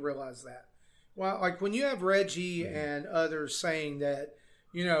enough to realize that. Well, like when you have Reggie and others saying that,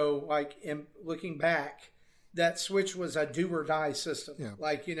 like looking back, that Switch was a do or die system. Yeah.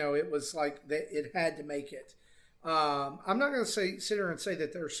 Like, it was like that it had to make it. I'm not going to sit here and say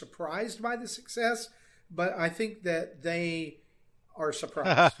that they're surprised by the success, but I think that they are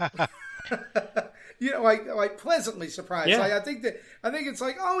surprised. Like pleasantly surprised. Yeah. Like I think it's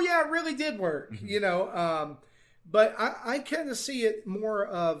like, oh yeah, it really did work. Mm-hmm. But I kind of see it more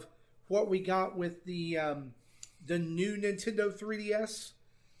of what we got with the new Nintendo 3DS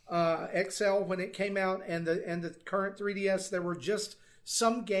XL when it came out, and the current 3DS. There were just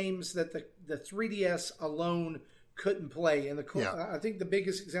some games that the 3DS alone couldn't play, and I think the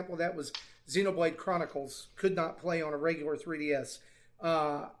biggest example of that was Xenoblade Chronicles could not play on a regular 3DS.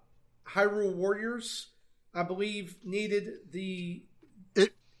 Hyrule Warriors, I believe, needed the...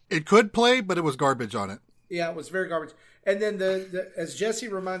 It could play, but it was garbage on it. Yeah, it was very garbage. And then the as Jesse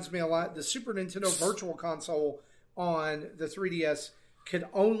reminds me a lot, the Super Nintendo Virtual Console on the 3DS could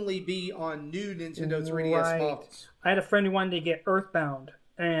only be on new Nintendo 3DS models. I had a friend who wanted to get Earthbound,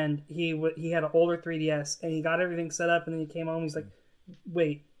 and he had an older 3DS, and he got everything set up, and then he came home, he's like,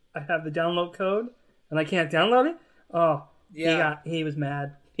 wait, I have the download code, and I can't download it? Oh, yeah. He was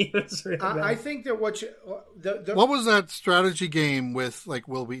mad. He was really mad. I think that what was that strategy game with like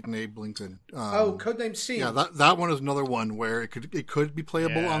Will Wheaton, Abe Lincoln? Codename Steam. Yeah, that one is another one where it could be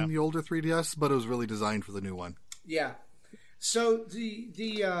playable on the older 3DS, but it was really designed for the new one. Yeah. So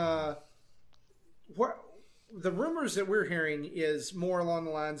the rumors that we're hearing is more along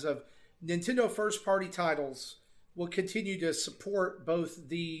the lines of Nintendo first party titles will continue to support both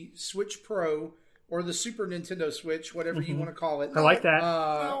the Switch Pro or the Super Nintendo Switch, whatever you want to call it. I like that.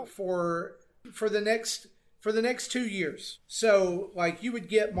 For the next 2 years. So like you would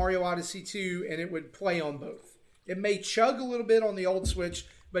get Mario Odyssey 2 and it would play on both. It may chug a little bit on the old Switch,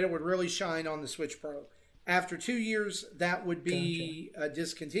 but it would really shine on the Switch Pro. After 2 years, that would be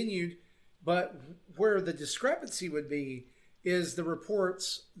discontinued. But where the discrepancy would be is the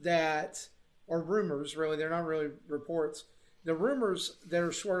reports that, or rumors, really, they're not really reports, the rumors that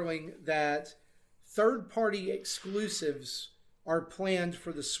are swirling that third-party exclusives are planned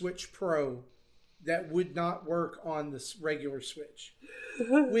for the Switch Pro that would not work on the regular Switch.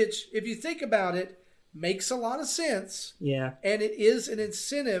 Which, if you think about it, makes a lot of sense. Yeah. And it is an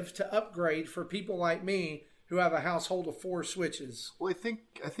incentive to upgrade for people like me who have a household of 4 Switches. Well, I think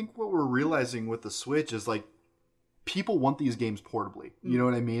what we're realizing with the Switch is like people want these games portably. You know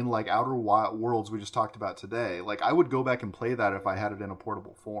what I mean? Like Outer Worlds we just talked about today. Like I would go back and play that if I had it in a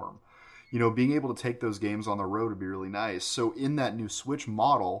portable form. Being able to take those games on the road would be really nice. So in that new Switch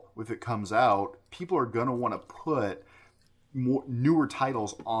model, if it comes out, people are going to want to put newer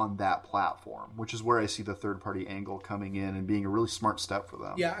titles on that platform, which is where I see the third-party angle coming in and being a really smart step for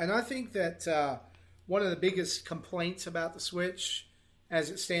them. Yeah, and I think that one of the biggest complaints about the Switch,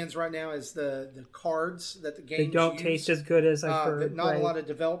 as it stands right now, is the cards that the games They don't use. Taste as good as I've heard. That not a lot of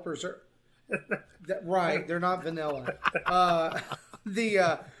developers are... right, they're not vanilla.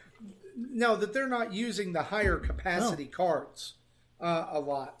 No, that they're not using the higher capacity cards a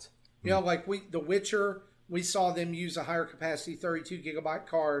lot. Like The Witcher, we saw them use a higher capacity 32 gigabyte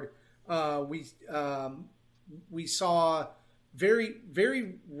card. We saw very,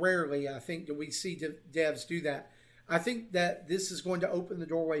 very rarely, I think, do we see devs do that. I think that this is going to open the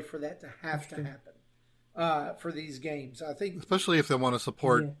doorway for that to have to happen for these games. I think, especially if they want to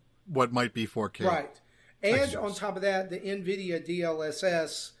support what might be 4K. Right. And on top of that, the NVIDIA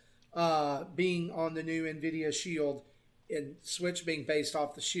DLSS being on the new NVIDIA Shield and Switch being based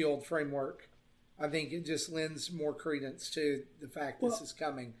off the Shield framework, I think it just lends more credence to the fact this is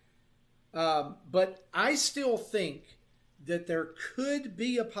coming. But I still think that there could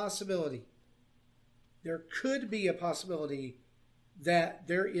be a possibility. There could be a possibility that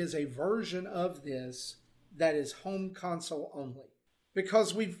there is a version of this that is home console only.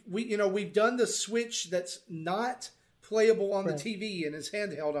 Because we've done the Switch that's not playable on the TV and is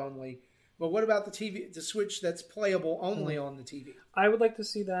handheld only. But what about the Switch that's playable only on the TV? I would like to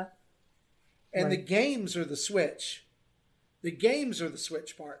see that. And the games are the Switch. The games are the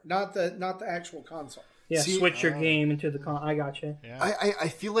Switch part, not the actual console. Yeah, switch your game into the I gotcha. Yeah. I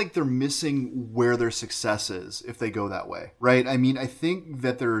feel like they're missing where their success is if they go that way, right? I mean, I think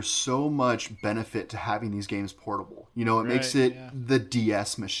that there's so much benefit to having these games portable. It makes it the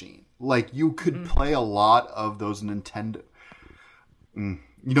DS machine. Like, you could play a lot of those Nintendo...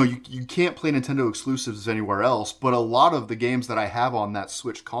 you can't play Nintendo exclusives anywhere else, but a lot of the games that I have on that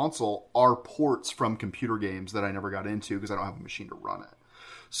Switch console are ports from computer games that I never got into because I don't have a machine to run it.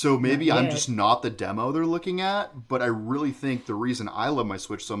 So maybe I'm just not the demo they're looking at, but I really think the reason I love my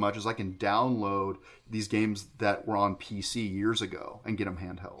Switch so much is I can download these games that were on PC years ago and get them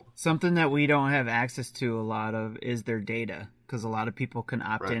handheld. Something that we don't have access to a lot of is their data, because a lot of people can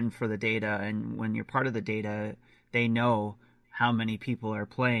opt in for the data, and when you're part of the data, they know how many people are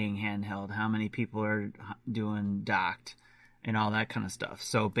playing handheld, how many people are doing docked, and all that kind of stuff.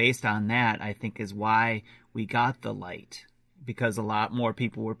 So based on that, I think is why we got the Lite, because a lot more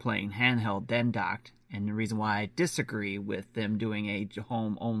people were playing handheld than docked, and the reason why I disagree with them doing a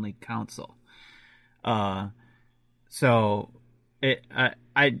home-only console. So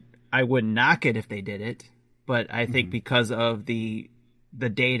I wouldn't knock it if they did it, but I think because of the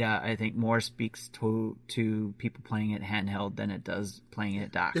data, I think more speaks to people playing it handheld than it does playing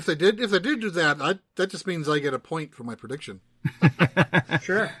it docked. If they did do that, that just means I get a point for my prediction.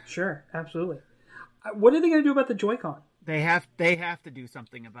 Sure, absolutely. What are they going to do about the Joy-Con? They have to do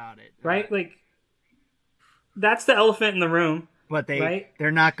something about it, right? Like, that's the elephant in the room. But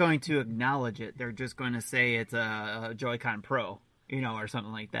they're not going to acknowledge it. They're just going to say it's a Joy-Con Pro, or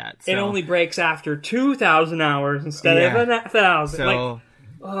something like that. So, it only breaks after 2,000 hours instead of 1,000. So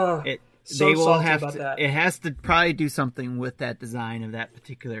they will have to. That. It has to probably do something with that design of that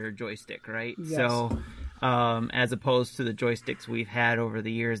particular joystick, right? Yes. So, as opposed to the joysticks we've had over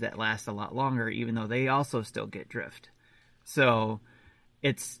the years that last a lot longer, even though they also still get drift. So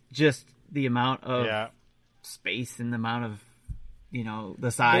it's just the amount of space and the amount of,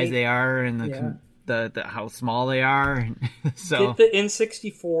 the size they are and the how small they are. So get the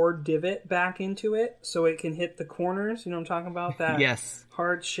N64 divot back into it so it can hit the corners. You know what I'm talking about? That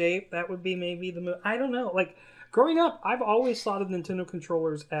hard shape. That would be maybe the move. I don't know. Like, growing up, I've always thought of Nintendo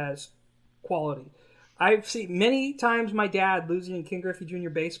controllers as quality. I've seen many times my dad losing in King Griffey Jr.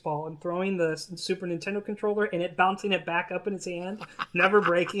 baseball and throwing the Super Nintendo controller and it bouncing it back up in his hand, never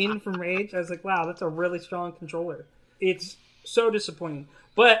breaking from rage. I was like, wow, that's a really strong controller. It's so disappointing.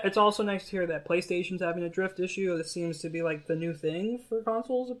 But it's also nice to hear that PlayStation's having a drift issue. This seems to be like the new thing for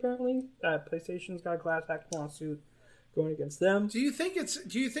consoles, apparently. PlayStation's got a class action lawsuit going against them. Do you think it's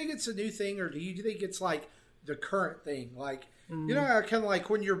a new thing, or do you think it's like the current thing? Like, kind of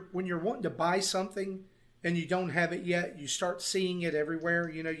like when you're wanting to buy something and you don't have it yet, you start seeing it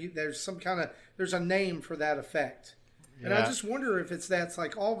everywhere. There's a name for that effect. And I just wonder if that's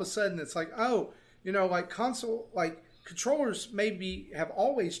like all of a sudden it's like, like console, like controllers maybe have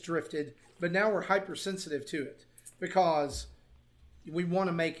always drifted, but now we're hypersensitive to it because we want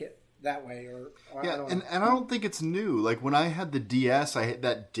to make it that way. And I don't think it's new. Like when I had the DS, I had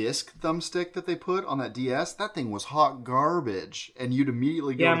that disc thumbstick that they put on that DS. That thing was hot garbage, and you'd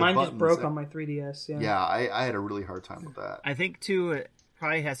immediately go to the mine buttons. just broke on my 3DS. I had a really hard time with that. I think too, it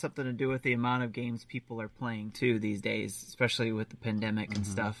probably has something to do with the amount of games people are playing too these days, especially with the pandemic and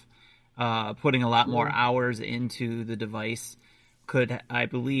stuff. Putting a lot more hours into the device I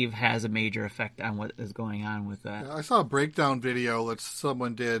believe, has a major effect on what is going on with that. I saw a breakdown video that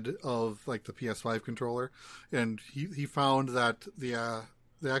someone did of like the PS5 controller, and he found that the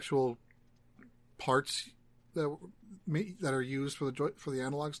actual parts that are used for the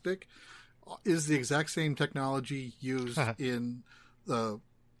analog stick is the exact same technology used in the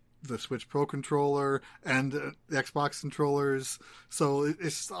Switch Pro controller and the Xbox controllers. So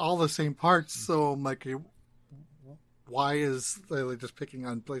it's all the same parts. So I'm like, why is they just picking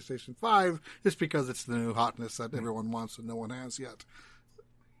on PlayStation 5? It's because it's the new hotness that everyone wants and no one has yet.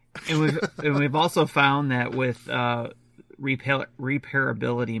 And we've also found that with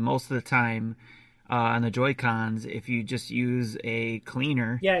repairability, most of the time on the Joy-Cons, if you just use a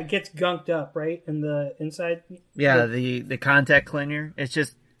cleaner... Yeah, it gets gunked up, right? In the inside? Yeah, the contact cleaner. It's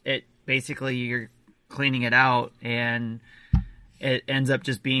just... basically you're cleaning it out and it ends up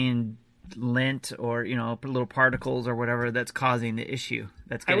just being lint or little particles or whatever that's causing the issue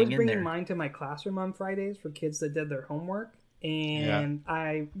that's getting in there. I was bringing mine to my classroom on Fridays for kids that did their homework, and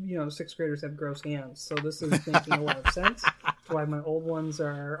sixth graders have gross hands, so this is making a lot of sense. That's why my old ones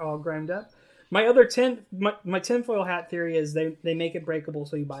are all grimed up. My other my tinfoil hat theory is they make it breakable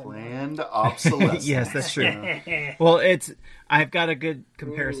so you buy more. Planned obsolescence. Yes, that's true. Well, I've got a good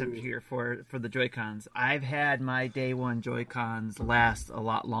comparison here for the Joy-Cons. I've had my day one Joy-Cons last a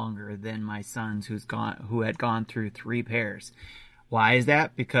lot longer than my son's who had gone through 3 pairs. Why is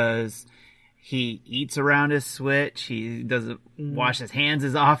that? Because He eats around his Switch. He doesn't wash his hands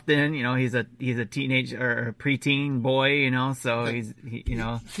as often. You know, he's a teenage or a preteen boy. You know, so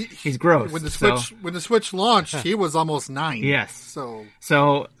he's gross. When the Switch launched, he was almost 9. Yes.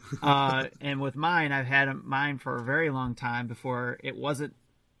 So and with mine, I've had mine for a very long time before it wasn't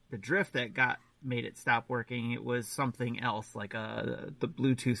the drift that made it stop working. It was something else, like the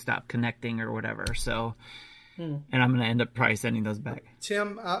Bluetooth stopped connecting or whatever. So. And I'm going to end up probably sending those back.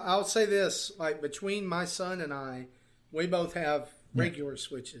 Tim, I'll say this: like between my son and I, we both have regular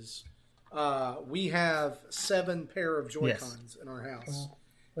Switches. We have 7 pair of Joy-Cons in our house.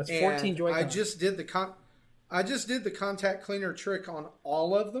 That's 14 Joy-Cons. I just did the contact cleaner trick on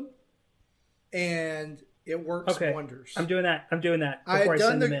all of them, and it works wonders. I'm doing that. I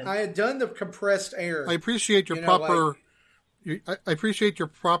had done the compressed air. I appreciate your proper. I appreciate your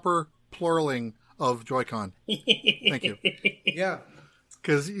proper pluraling of Joy-Con. Thank you. Yeah.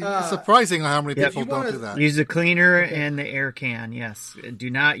 Because it's surprising how many people don't do that. Use a cleaner and the air can, yes.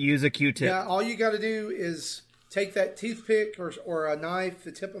 Do not use a Q-tip. Yeah, all you got to do is take that toothpick or a knife,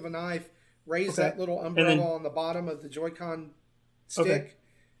 the tip of a knife, raise that little umbrella on the bottom of the Joy-Con stick,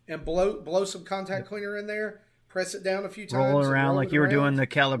 and blow some contact cleaner in there. Press it down a few times. Roll around like you were doing the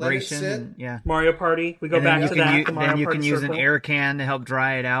calibration. And, Mario Party. We go back to that. Then you can use an air can to help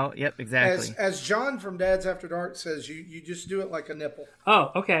dry it out. Yep, exactly. As John from Dad's After Dark says, you just do it like a nipple. Oh,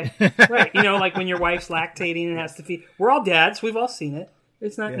 okay. Right. You know, like when your wife's lactating and has to feed. We're all dads. We've all seen it.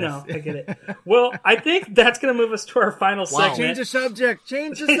 It's not. Yes. No, I get it. Well, I think that's going to move us to our final segment. Change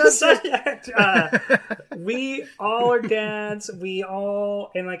the subject. We all are dads.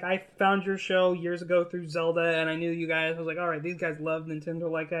 And like I found your show years ago through Zelda, and I knew you guys. I was like, all right, these guys love Nintendo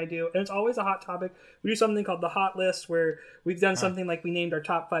like I do, and it's always a hot topic. We do something called the Hot List, where we've done something like we named our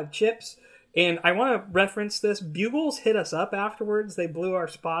top 5 chips. And I want to reference this. Bugles hit us up afterwards. They blew our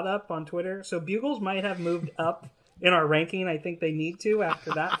spot up on Twitter, so Bugles might have moved up in our ranking. I think they need to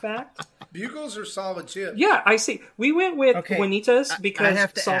after that fact. Bugles are solid chips. Yeah, I see. We went with Juanitas because I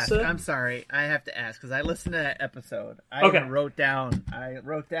have to salsa. Ask. I'm sorry. I have to ask because I listened to that episode. I wrote down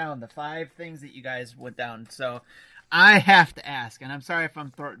the 5 things that you guys went down. So I have to ask, and I'm sorry if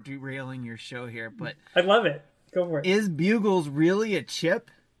I'm derailing your show here, but I love it. Go for it. Is Bugles really a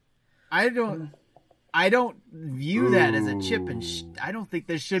chip? I don't view that as a chip, and I don't think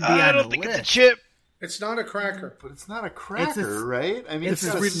this should be on the list. I don't think it's a chip. It's not a cracker. But it's not a cracker, right? I mean, it's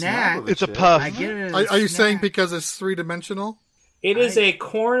a snack. It's a puff. I get it. Are you saying because it's 3-dimensional? It is a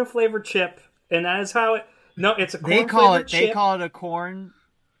corn flavored chip, and that is how it. No, it's a corn flavored chip. They call it a corn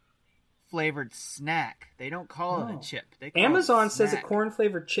flavored snack. They don't call it a chip. Amazon says a corn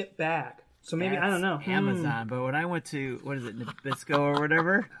flavored chip bag. So maybe I don't know. Amazon, but when I went to Nabisco or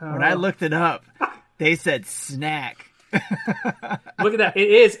whatever, when I looked it up, they said snack. Look at that. It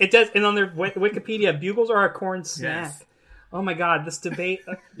is. It does. And on their Wikipedia, Bugles are a corn snack. Yes. Oh my God, this debate.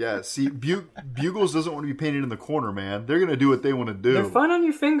 Yeah, see, Bugles doesn't want to be painted in the corner, man. They're going to do what they want to do. They're fun on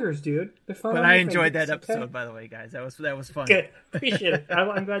your fingers, dude. They're fun but on your fingers. But I enjoyed that episode, by the way, guys. That was fun. Good. Appreciate it.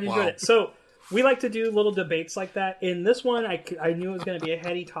 I'm glad you enjoyed it. So we like to do little debates like that. In this one, I knew it was going to be a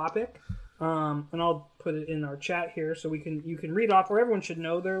heady topic. And I'll put it in our chat here so you can read off where everyone should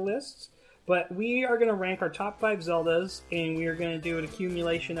know their lists. But we are going to rank our top 5 Zeldas, and we are going to do an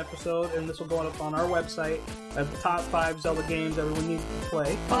accumulation episode, and this will go up on our website as the top 5 Zelda games everyone needs to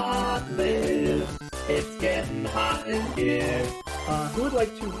play. Hot list, it's getting hot in here. Who would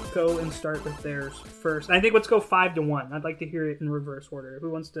like to go and start with theirs first? I think let's go 5 to 1. I'd like to hear it in reverse order. Who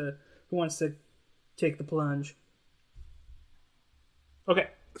wants to take the plunge? Okay.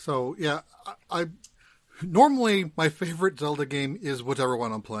 So yeah, I normally my favorite Zelda game is whichever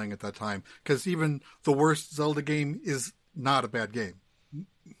one I'm playing at that time, because even the worst Zelda game is not a bad game.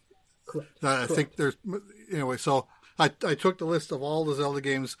 Correct. I think there's anyway. So I took the list of all the Zelda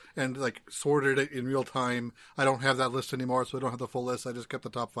games and like sorted it in real time. I don't have that list anymore, so I don't have the full list. I just kept the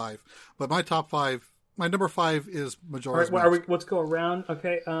top 5. But my number 5 is Majora's Mask. Let's go around.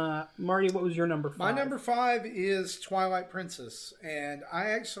 Okay, Marty, what was your number 5? My number 5 is Twilight Princess, and I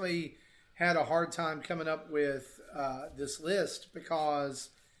actually had a hard time coming up with this list because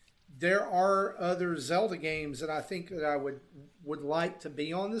there are other Zelda games that I think that I would like to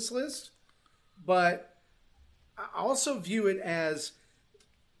be on this list, but I also view it as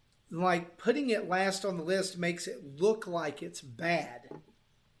like putting it last on the list makes it look like it's bad.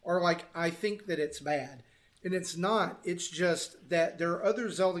 Or like I think that it's bad. And it's not. It's just that there are other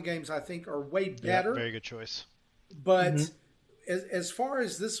Zelda games I think are way better. Yeah, very good choice. But as far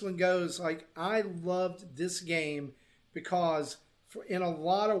as this one goes, like I loved this game because in a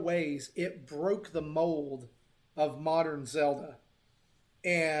lot of ways it broke the mold of modern Zelda.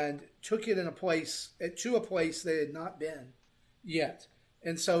 and took it to a place that had not been yet.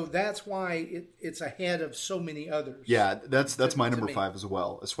 And so that's why it's ahead of so many others. Yeah, that's my number me. 5 as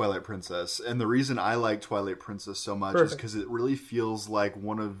well, is Twilight Princess. And the reason I like Twilight Princess so much is Perfect. because it really feels like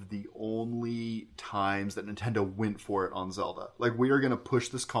one of the only times that Nintendo went for it on Zelda. Like, we are going to push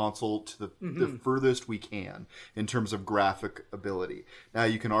this console to the furthest we can in terms of graphic ability. Now,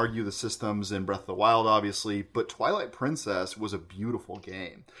 you can argue the systems in Breath of the Wild, obviously, but Twilight Princess was a beautiful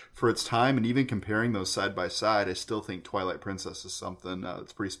game. For its time, and even comparing those side by side, I still think Twilight Princess is something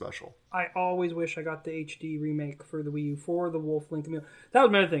that's pretty special. I always wish I got the HD remake for the Wii U for the Wolf Link Amulet. That was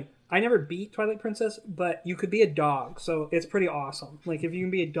another thing. I never beat Twilight Princess, but you could be a dog, so it's pretty awesome. Like, if you can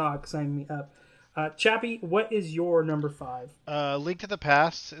be a dog, sign me up. Chappie, what is your number 5? Link to the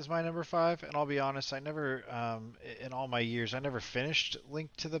Past is my number 5, and I'll be honest, I never, in all my years, I never finished Link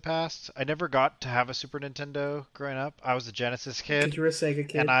to the Past. I never got to have a Super Nintendo growing up. I was a Genesis kid. Because you're a Sega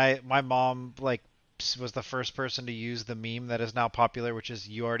kid. And my mom, was the first person to use the meme that is now popular, which is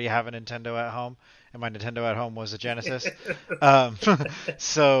you already have a Nintendo at home, and my Nintendo at home was a Genesis.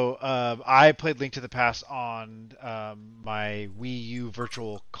 So I played Link to the Past on my Wii U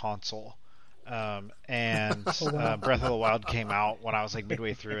Virtual Console. And Breath of the Wild came out when I was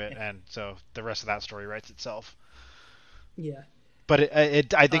midway through it, and so the rest of that story writes itself. Yeah. But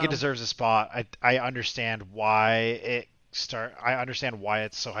I think it deserves a spot. I understand why I understand why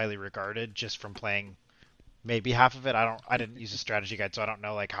it's so highly regarded just from playing maybe half of it. I didn't use a strategy guide, so I don't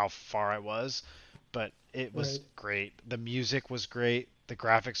know how far I was, but it was great. The music was great. The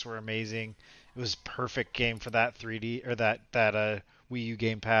graphics were amazing. It was perfect game for that 3D or that Wii U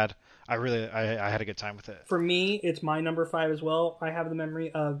gamepad. I had a good time with it. For me, it's my number 5 as well. I have the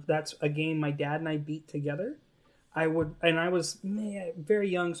memory of that's a game my dad and I beat together. I was very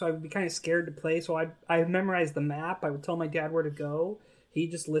young, so I would be kind of scared to play. So I memorized the map. I would tell my dad where to go.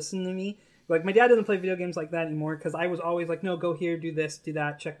 He'd just listen to me. Like, my dad doesn't play video games like that anymore because I was always like, no, go here, do this, do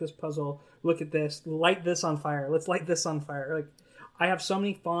that, check this puzzle, look at this, light this on fire. Let's light this on fire. Like, I have so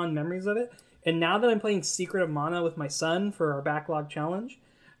many fond memories of it. And now that I'm playing Secret of Mana with my son for our backlog challenge,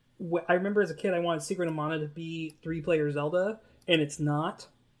 I remember as a kid I wanted Secret of Mana to be 3-player Zelda, and it's not.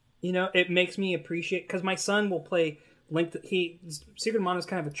 You know, it makes me appreciate, because my son will play Secret of Mana is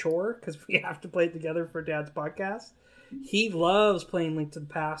kind of a chore because we have to play it together for Dad's podcast. He loves playing Link to the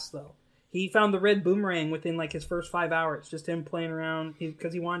Past, though. He found the red boomerang within his first 5 hours, just him playing around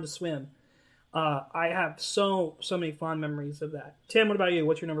because he wanted to swim. I have so many fond memories of that. Tim, what about you?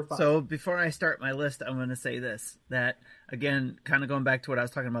 What's your number 5? So before I start my list, I'm going to say this, that again, kind of going back to what I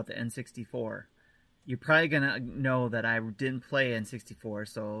was talking about, the N64. You're probably going to know that I didn't play N64,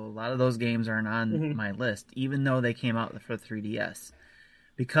 so a lot of those games aren't on my list, even though they came out for 3DS,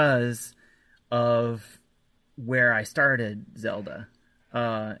 because of where I started Zelda.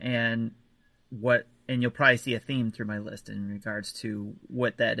 And you'll probably see a theme through my list in regards to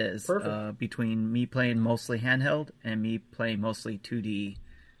what that is. Between me playing mostly handheld and me playing mostly 2D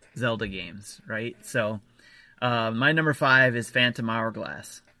Zelda games, right? So my number 5 is Phantom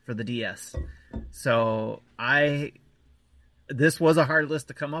Hourglass for the DS. So this was a hard list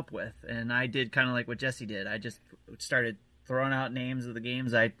to come up with, and I did kind of like what Jesse did. I just started throwing out names of the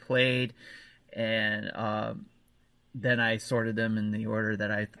games I played, and then I sorted them in the order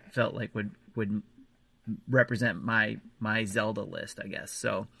that I felt like would represent my Zelda list, I guess.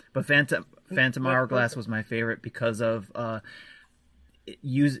 So, but Phantom Hourglass was my favorite because of it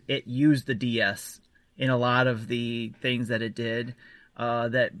used the DS in a lot of the things that it did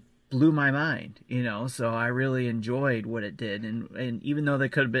that blew my mind, so I really enjoyed what it did, and even though they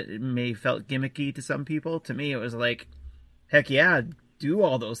could have been, it may felt gimmicky to some people, to me it was like, heck yeah, do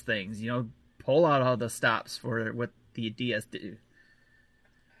all those things, pull out all the stops for what the DS did.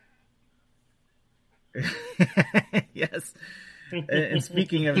 Yes. And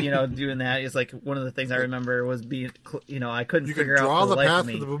speaking of, doing that, it's like one of the things I remember was being, I couldn't figure out for the life of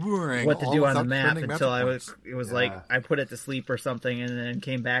me what to do on the map until it was like, I put it to sleep or something and then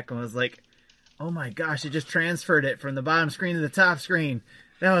came back and was like, oh my gosh, it just transferred it from the bottom screen to the top screen.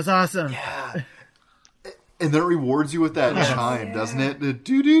 That was awesome. Yeah. And that rewards you with that chime, doesn't it?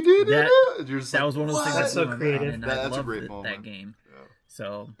 That was one of the things that's so creative. That's a great moment. That game.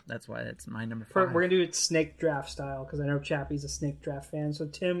 So that's why that's my number 5. We're going to do it snake draft style because I know Chappie's a snake draft fan. So,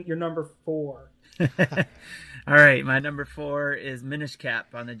 Tim, you're number 4. All right. My number 4 is Minish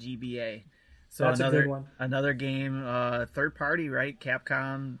Cap on the GBA. So that's a good one. Another game, third party, right?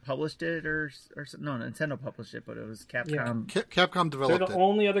 Capcom published it or no, Nintendo published it, but it was Capcom. Yeah. Capcom developed it. They're the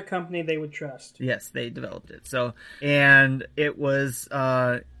only other company they would trust. Yes, they developed it. So, and it was,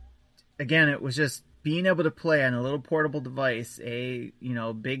 again, it was just being able to play on a little portable device,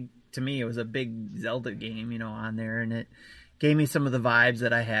 big, to me, it was a big Zelda game, on there, and it gave me some of the vibes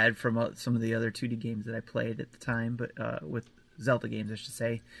that I had from some of the other 2D games that I played at the time, but with Zelda games, I should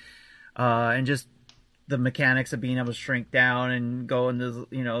say, and just the mechanics of being able to shrink down and go into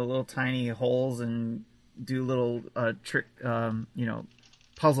little tiny holes and do little trick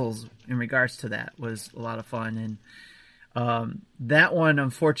puzzles in regards to that was a lot of fun. And that one,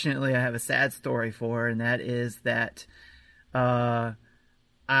 unfortunately, I have a sad story for, and that is that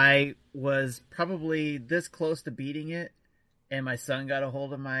I was probably this close to beating it, and my son got a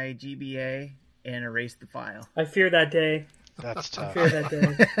hold of my GBA and erased the file. I fear that day. That's tough. I fear that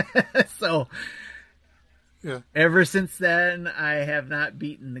day. So, yeah. Ever since then, I have not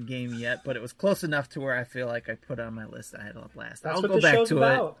beaten the game yet, but it was close enough to where I feel like I put it on my list. I had a blast. That's I'll what go the back show's to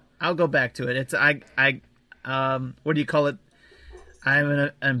about. it. I'll go back to it. It's what do you call it? I'm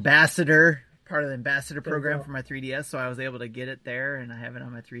an ambassador, part of the ambassador program for my 3DS, so I was able to get it there, and I have it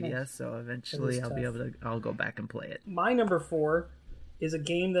on my 3DS. Nice. So eventually, That is I'll go back and play it. My number 4 is a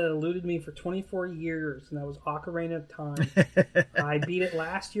game that eluded me for 24 years, and that was Ocarina of Time. I beat it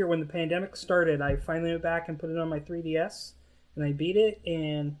last year when the pandemic started. I finally went back and put it on my 3DS, and I beat it.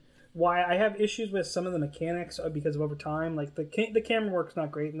 And why I have issues with some of the mechanics because of over time, like the camera work's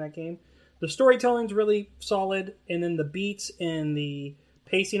not great in that game. The storytelling's really solid, and then the beats and the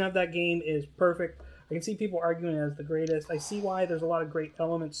pacing of that game is perfect. I can see people arguing it as the greatest. I see why there's a lot of great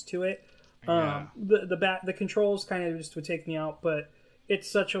elements to it. Yeah. The controls kind of just would take me out, but it's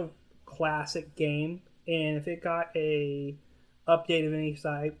such a classic game, and if it got a update of any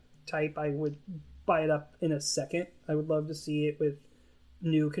type, I would buy it up in a second. I would love to see it with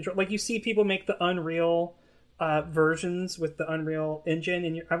new control. Like you see people make the Unreal versions with the Unreal Engine,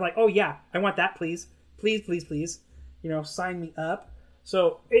 and I'm like, oh yeah, I want that, please, please, please, please. Sign me up.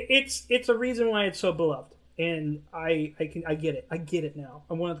 So it's a reason why it's so beloved, and I get it. I get it now.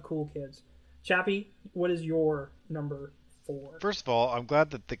 I'm one of the cool kids. Chappie, what is your number 4? First of all, I'm glad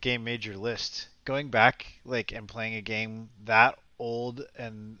that the game made your list. Going back, and playing a game that old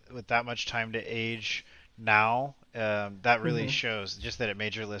and with that much time to age now, that really shows just that it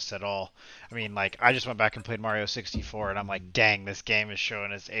made your list at all. I mean, I just went back and played Mario 64, and I'm like, dang, this game is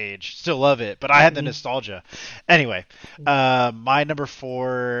showing its age. Still love it, but I had the nostalgia. Anyway, my number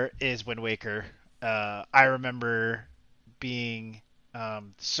 4 is Wind Waker. I remember being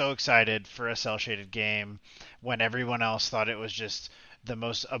so excited for a cell-shaded game when everyone else thought it was just the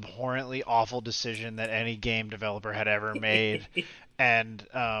most abhorrently awful decision that any game developer had ever made, and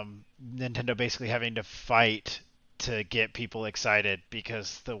Nintendo basically having to fight to get people excited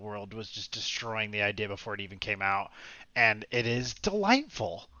because the world was just destroying the idea before it even came out. And it is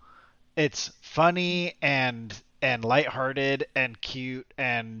delightful. It's funny and lighthearted and cute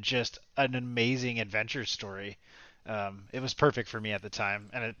and just an amazing adventure story. It was perfect for me at the time,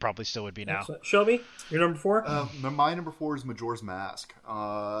 and it probably still would be now. Excellent. Shelby, your number 4? My number 4 is Majora's Mask.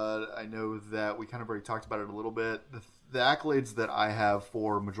 I know that we kind of already talked about it a little bit. The accolades that I have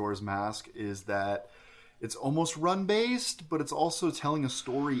for Majora's Mask is that it's almost run-based, but it's also telling a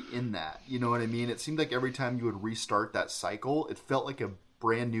story in that. You know what I mean? It seemed like every time you would restart that cycle, it felt like a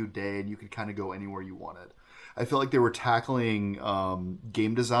brand new day, and you could kind of go anywhere you wanted. I felt like they were tackling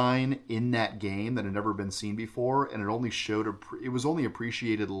game design in that game that had never been seen before, and it was only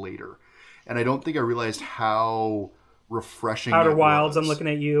appreciated later. And I don't think I realized how refreshing Outer it Wilds, was. I'm looking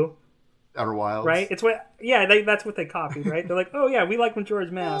at you. Outer Wilds, right? That's what they copied, right? They're like, oh yeah, we like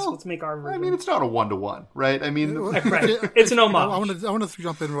Majora's Mask. Let's make our version. I mean, it's not a 1-to-1, right? I mean, right. It's an homage. I want to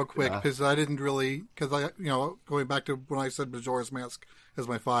jump in real quick because I didn't really going back to when I said Majora's Mask as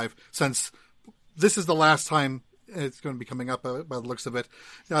my 5, since this is the last time it's going to be coming up by the looks of it.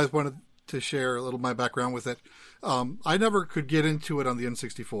 I just wanted to share a little of my background with it. I never could get into it on the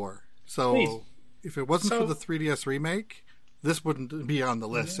N64, so Please. If it wasn't for the 3DS remake, this wouldn't be on the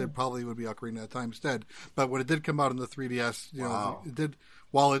list. It probably would be Ocarina of Time instead. But when it did come out on the 3DS, it did.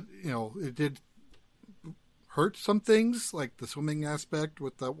 While it did hurt some things like the swimming aspect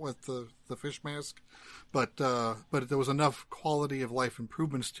with the fish mask, but there was enough quality of life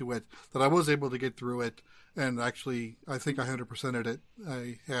improvements to it that I was able to get through it. And actually, I think I 100%ed it.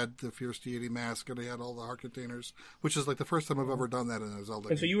 I had the Fierce Deity mask, and I had all the heart containers, which is like the first time I've ever done that in a Zelda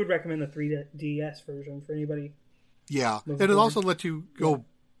game. And so you would recommend the 3DS version for anybody? Yeah, and it also lets you go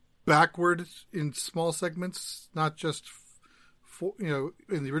backwards in small segments, not just in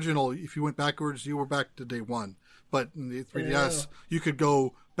the original. If you went backwards, you were back to day 1. But in the 3DS, you could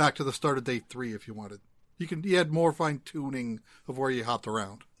go back to the start of day 3 if you wanted. You had more fine tuning of where you hopped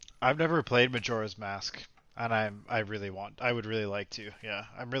around. I've never played Majora's Mask. and I would really like to. Yeah,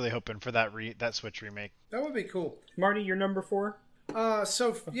 I'm really hoping for that Switch remake. That would be cool. Marty, your number 4?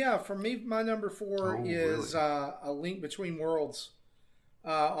 For me, my number 4 is really? A Link Between Worlds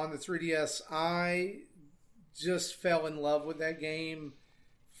on the 3DS. I just fell in love with that game,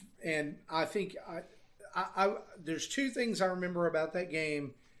 and I think I there's two things I remember about that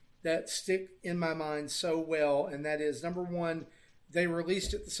game that stick in my mind so well, and that is, number one, they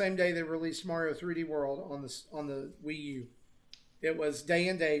released it the same day they released Mario 3D World on the Wii U. It was day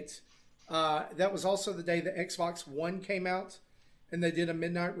and date. That was also the day the Xbox One came out, and they did a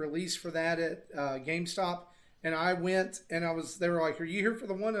midnight release for that at GameStop. And I went, and they were like, "Are you here for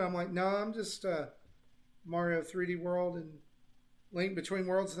the one?" And I'm like, "No, I'm just Mario 3D World and Link Between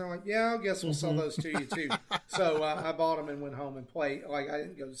Worlds." And they're like, "Yeah, I guess we'll sell those to you too." So I bought them and went home and played. Like, I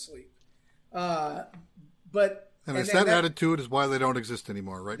didn't go to sleep. And it's that attitude is why they don't exist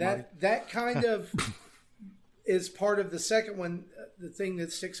anymore, right, Marty? That kind of is part of the second one, the thing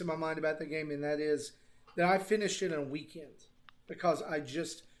that sticks in my mind about the game, and that is that I finished it in a weekend because I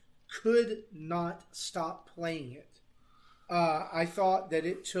just could not stop playing it. I thought that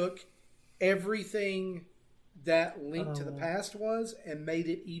it took everything that Link to the Past was and made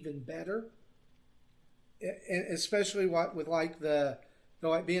it even better. And especially with like the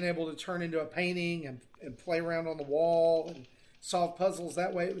like being able to turn into a painting and play around on the wall and solve puzzles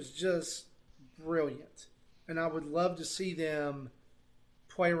that way. It was just brilliant. And I would love to see them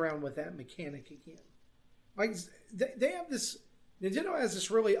play around with that mechanic again. Like, they have this, Nintendo has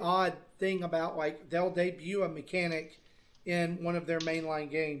this really odd thing about, like, they'll debut a mechanic in one of their mainline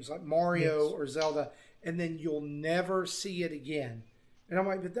games, like Mario or Zelda, and then you'll never see it again. And I'm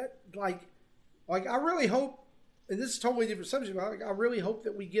like, but that, like I really hope, and this is a totally different subject, but I really hope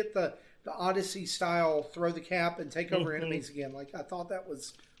that we get the Odyssey style throw the cap and take over enemies again. Like, I thought that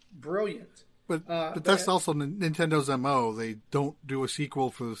was brilliant. But that's also Nintendo's MO. They don't do a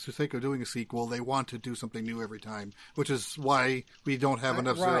sequel for the sake of doing a sequel. They want to do something new every time, which is why we don't have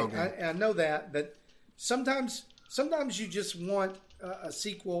enough Zero games. I know that, but sometimes you just want a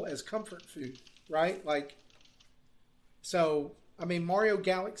sequel as comfort food, right? Like, so, I mean, Mario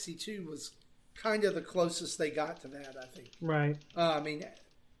Galaxy 2 was kind of the closest they got to that, I think. Right. I mean,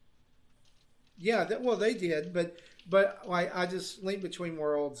 yeah, they did, but like, I just, Link Between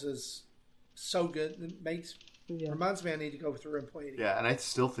Worlds is so good. It reminds me I need to go through and play it again. Yeah, and I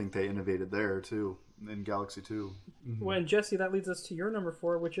still think they innovated there too in Galaxy 2. Mm-hmm. Well, and Jesse, that leads us to your number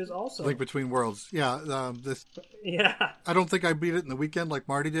 4, which is also Link Between Worlds. Yeah, Yeah. I don't think I beat it in the weekend like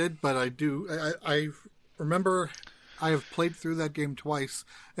Marty did, but I do. I remember I have played through that game twice,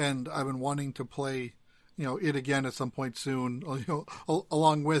 and I've been wanting to play, it again at some point soon.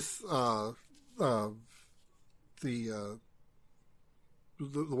 Along with the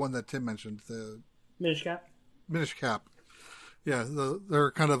one that Tim mentioned, the Minish Cap. Minish Cap. Yeah,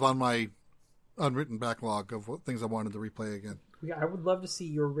 they're kind of on my unwritten backlog of things I wanted to replay again. Yeah, I would love to see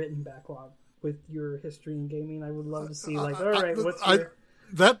your written backlog with your history in gaming. I would love to see, like, all right, what's your...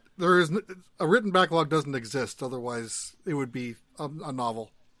 That there is a written backlog doesn't exist. Otherwise, it would be a novel.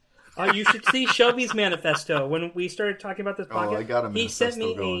 You should see Shelby's manifesto. When we started talking about this podcast, I got a he sent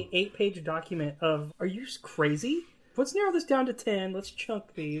me going. a 8-page document of, are you crazy? Let's narrow this down to 10. Let's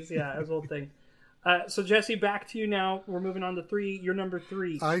chunk these. Yeah, that's the whole thing. So, Jesse, back to you now. We're moving on to 3. You're number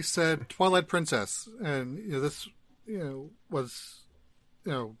 3. I said Twilight Princess. And this was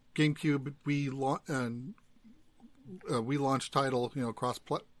GameCube Wii launch title, cross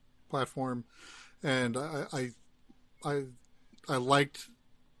platform. And I liked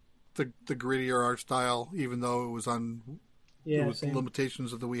the grittier art style, even though it was on the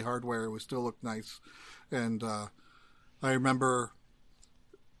limitations of the Wii hardware. It still looked nice. And I remember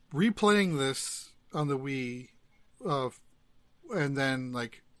replaying this on the Wii, and then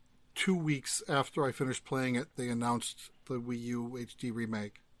like 2 weeks after I finished playing it, they announced the Wii U HD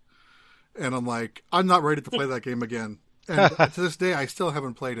remake. And I'm like, I'm not ready to play that game again. And to this day, I still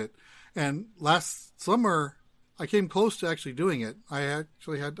haven't played it. And last summer, I came close to actually doing it. I had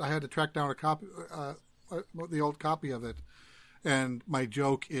to track down a copy, the old copy of it. And my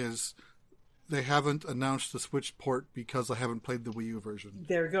joke is, they haven't announced the Switch port because I haven't played the Wii U version.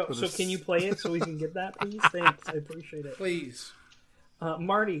 There we go. So can you play it so we can get that, please? Thanks. I appreciate it. Please.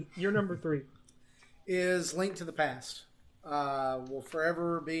 Marty, your number 3. Is Link to the Past. Will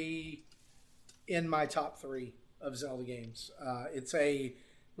forever be in my top 3 of Zelda games. It's a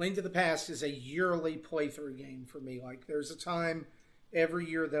Link to the Past is a yearly playthrough game for me. Like, there's a time every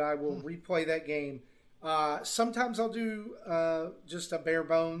year that I will replay that game. Sometimes I'll do just a bare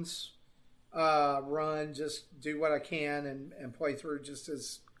bones run, just do what I can and play through just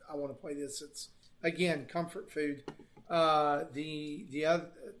as I want to play this. again, comfort food. The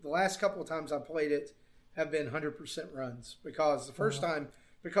last couple of times I played it have been 100% runs, because the first time,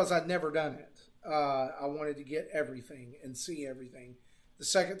 because I'd never done it, I wanted to get everything and see everything. The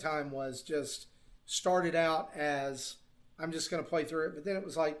second time was just started out as I'm just going to play through it, but then it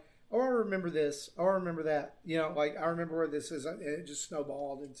was like, oh, I remember this, oh, I remember that, like I remember where this is, and it just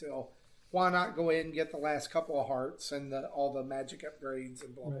snowballed until why not go ahead and get the last couple of hearts and all the magic upgrades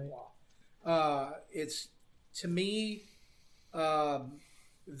and blah blah blah. It's, to me,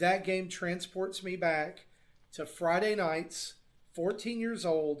 that game transports me back to Friday nights, 14 years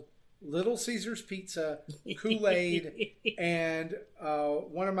old, Little Caesars Pizza, Kool-Aid, and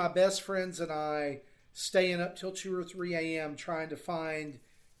one of my best friends and I staying up till 2 or 3 a.m. trying to find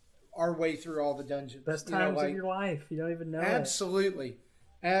our way through all the dungeons. Best times of your life. You don't even know Absolutely.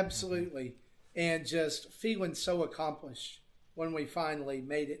 Absolutely. And just feeling so accomplished when we finally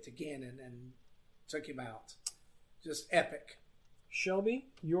made it to Ganon and took him out. Just epic. Shelby,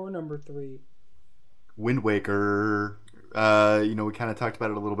 your number 3. Wind Waker. We kind of talked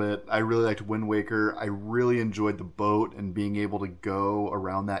about it a little bit. I really liked Wind Waker. I really enjoyed the boat and being able to go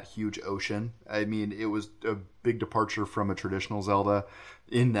around that huge ocean. I mean, it was a big departure from a traditional Zelda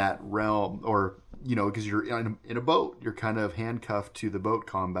in that realm, or, because you're in a boat, you're kind of handcuffed to the boat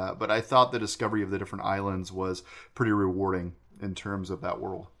combat. But I thought the discovery of the different islands was pretty rewarding in terms of that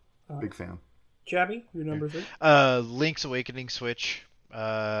world. Big fan. Jabby, your number 3? Link's Awakening Switch.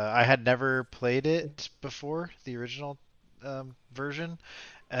 I had never played it before, the original version,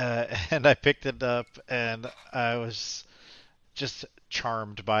 and I picked it up, and I was just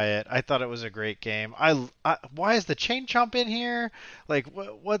charmed by it. I thought it was a great game. Why is the Chain Chomp in here? Like,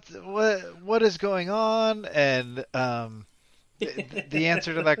 what is going on? And the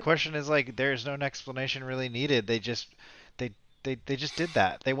answer to that question is like, there's no explanation really needed. They just did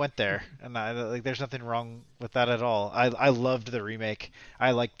that. They went there, and there's nothing wrong with that at all. I loved the remake.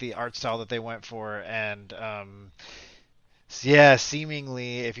 I liked the art style that they went for, and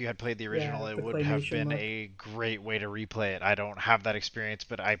seemingly if you had played the original, it would have been a great way to replay it. I don't have that experience,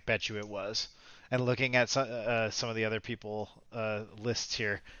 but I bet you it was. And looking at some of the other people lists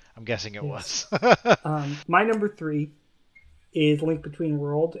here, I'm guessing it was. My number 3 is Link Between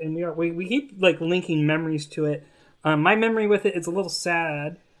Worlds, and we keep linking memories to it. My memory with it is a little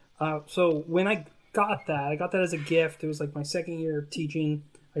sad. So when I got that as a gift. It was like my second year of teaching.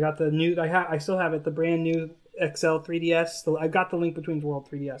 I got the new. I still have it, the brand new XL 3DS. I got the Link Between Worlds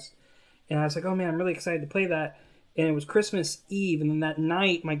 3DS, and I was like, oh man, I'm really excited to play that. And it was Christmas Eve, and then that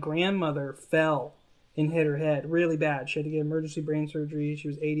night, my grandmother fell and hit her head really bad. She had to get emergency brain surgery. She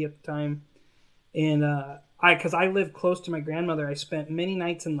was 80 at the time, and because I lived close to my grandmother, I spent many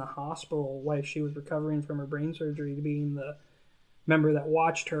nights in the hospital while she was recovering from her brain surgery, to being the member that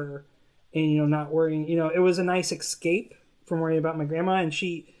watched her and, not worrying. It was a nice escape from worrying about my grandma, and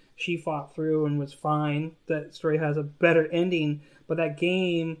she fought through and was fine. That story has a better ending, but that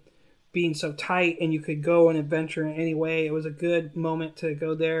game being so tight and you could go and adventure in any way, it was a good moment to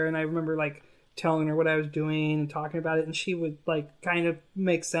go there. And I remember telling her what I was doing and talking about it, and she would kind of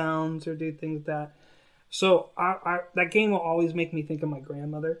make sounds or do things like that. So that game will always make me think of my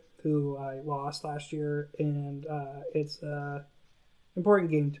grandmother, who I lost last year, and it's an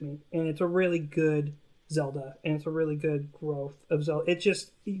important game to me. And it's a really good Zelda, and it's a really good growth of Zelda.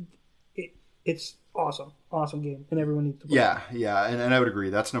 It's awesome game, and everyone needs to play it. Yeah, and I would agree.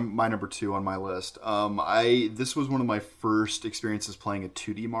 That's my number 2 on my list. This was one of my first experiences playing a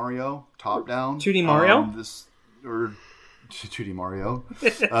 2D Mario top-down. 2D Mario? 2D Mario,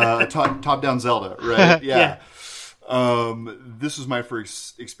 top-down Zelda, right? Yeah. This was my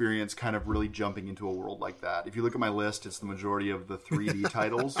first experience kind of really jumping into a world like that. If you look at my list, it's the majority of the 3D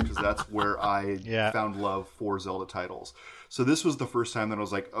titles, because that's where I found love for Zelda titles. So this was the first time that I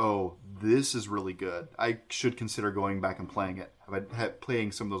was like, oh, this is really good. I should consider going back and playing it. Have I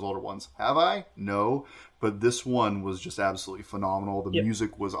playing some of those older ones? Have I? No. But this one was just absolutely phenomenal. The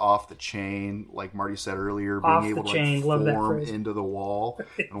music was off the chain, like Marty said earlier. Being able to form into the wall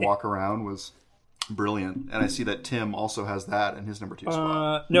and walk around was brilliant. And I see that Tim also has that in his number 2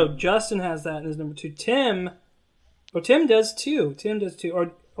 spot. No, Justin has that in his number 2. Tim does too.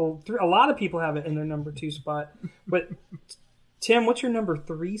 A lot of people have it in their number 2 spot. But Tim, what's your number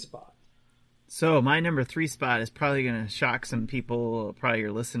 3 spot? So my number 3 spot is probably going to shock some people, probably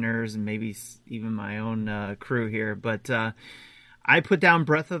your listeners, and maybe even my own crew here. But I put down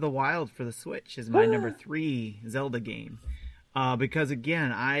Breath of the Wild for the Switch as my number 3 Zelda game. Because,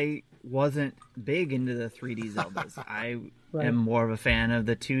 again, I wasn't big into the 3D Zeldas. I am more of a fan of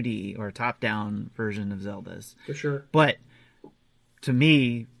the 2D or top-down version of Zeldas. For sure. But to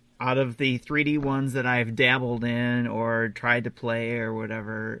me, out of the 3D ones that I've dabbled in or tried to play or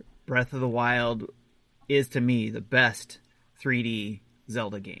whatever, Breath of the Wild is to me the best 3D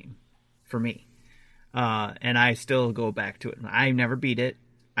Zelda game for me. And I still go back to it. I never beat it.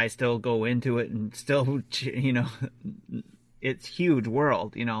 I still go into it and still, it's huge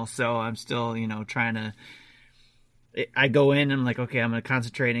world, so I'm still, trying to, I go in and I'm like, okay, I'm going to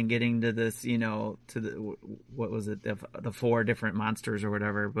concentrate on getting to this, to the, what was it? The 4 different monsters or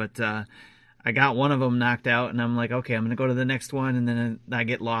whatever. But, I got one of them knocked out and I'm like, okay, I'm going to go to the next one. And then I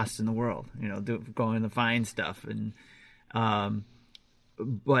get lost in the world, going to find stuff. And,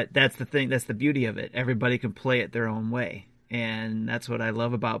 but that's the thing. That's the beauty of it. Everybody can play it their own way. And that's what I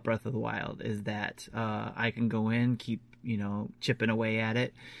love about Breath of the Wild is that, I can go in, keep, chipping away at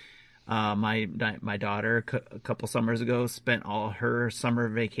it. My daughter a couple summers ago spent all her summer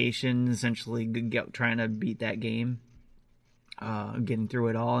vacation essentially trying to beat that game, getting through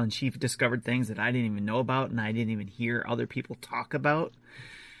it all, and she discovered things that I didn't even know about and I didn't even hear other people talk about,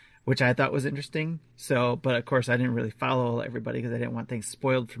 which I thought was interesting. So, but of course I didn't really follow everybody because I didn't want things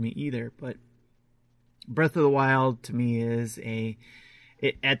spoiled for me either. But Breath of the Wild to me is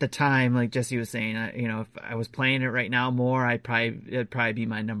at the time, like Jesse was saying, if I was playing it right now more, it'd probably be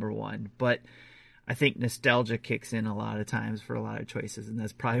my number one. But I think nostalgia kicks in a lot of times for a lot of choices, and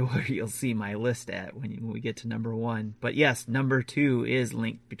that's probably where you'll see my list at when we get to number one. But yes, number 2 is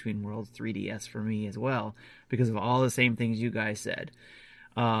Link Between Worlds 3DS for me as well, because of all the same things you guys said.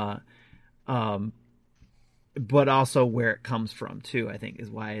 But also where it comes from too, I think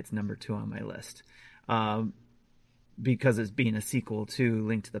is why it's number 2 on my list. Because it's being a sequel to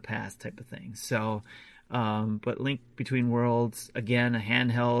Link to the Past type of thing. So, but Link Between Worlds, again, a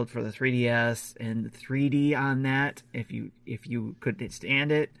handheld for the 3DS, and the 3D on that, if you could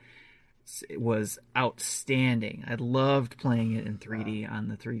stand it, it was outstanding. I loved playing it in 3D on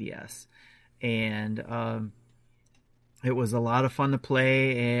the 3DS. And, it was a lot of fun to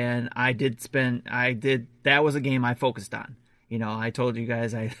play, and that was a game I focused on. I told you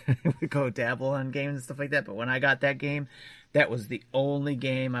guys I would go dabble on games and stuff like that, but when I got that game, that was the only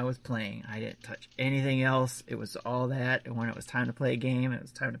game I was playing. I didn't touch anything else. It was all that, and when it was time to play a game, it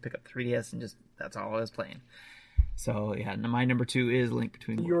was time to pick up 3DS, and that's all I was playing. So, yeah, my number 2 is Link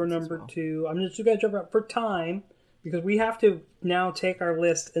Between Worlds. Your number 2. I'm just going to jump out for time, because we have to now take our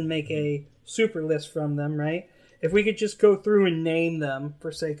list and make a super list from them, right? If we could just go through and name them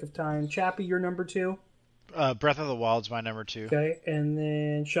for sake of time. Chappie, your number 2? Breath of the Wild's my number 2. Okay, and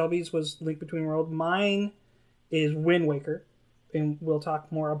then Shelby's was Link Between Worlds. Mine is Wind Waker, and we'll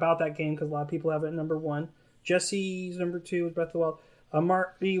talk more about that game because a lot of people have it at number 1. Jesse's number 2 is Breath of the Wild.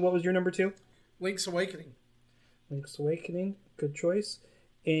 Marty, what was your number 2? Link's Awakening. Link's Awakening, good choice.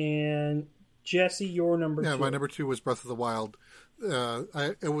 And Jesse, your number 2. Yeah, my number 2 was Breath of the Wild.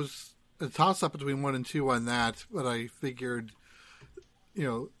 It was a toss-up between 1 and 2 on that, but I figured,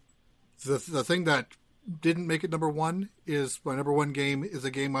 the thing that didn't make it number 1 is my number 1 game is a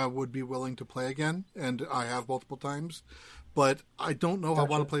game I would be willing to play again, and I have multiple times, but I don't know if I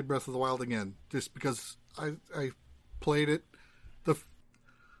want to play Breath of the Wild again, just because I played it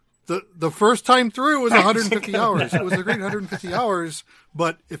the first time through was 150 hours. It was a great 150 hours,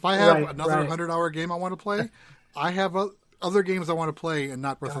 but if I have another 100-hour game I want to play, I have other games I want to play and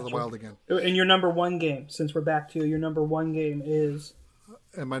not Breath of the Wild again. And your number 1 game, since we're back to you, your number 1 game is...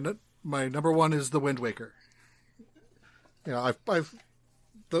 And my number 1 is The Wind Waker. Number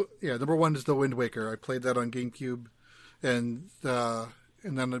 1 is The Wind Waker. I played that on GameCube, and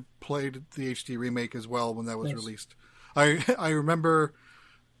then I played the HD remake as well when that was released. I remember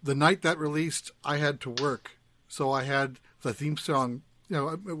the night that released, I had to work, so I had the theme song.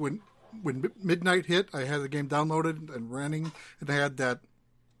 When midnight hit, I had the game downloaded and running, and I had that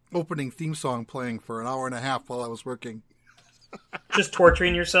opening theme song playing for an hour and a half while I was working. Just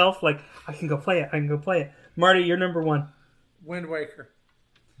torturing yourself, like I can go play it. Marty, you're number 1. Wind Waker.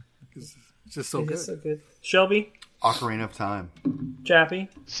 It's just so good. So good. Shelby, Ocarina of Time. Chappie,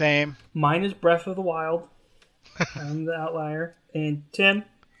 Same. Mine is Breath of the Wild. I'm the outlier. And Tim,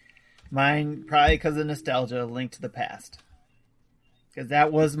 mine probably because of nostalgia, Link to the Past, because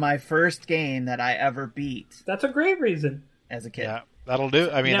that was my first game that I ever beat. That's a great reason. As a kid. Yeah, that'll do.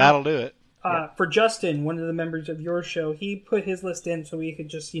 That'll do it. For Justin, one of the members of your show, he put his list in so we could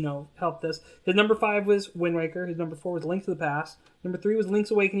just, help this. His number 5 was Wind Waker. His number 4 was Link to the Past. Number 3 was Link's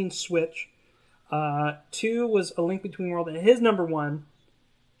Awakening Switch. 2 was A Link Between Worlds. And his number 1,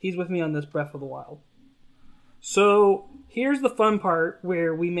 he's with me on this, Breath of the Wild. So here's the fun part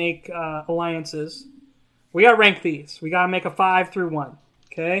where we make alliances. We got to rank these. We got to make a 5 through 1.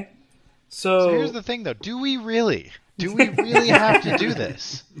 Okay? So here's the thing, though. Do we really? Do we really have to do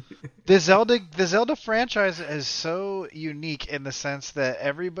this? The Zelda franchise is so unique in the sense that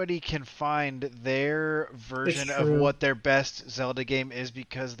everybody can find their version of what their best Zelda game is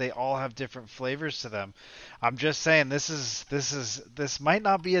because they all have different flavors to them. I'm just saying this might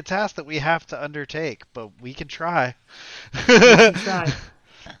not be a task that we have to undertake, but we can try.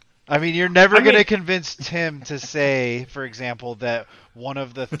 I mean, you're never going to convince Tim to say, for example, that one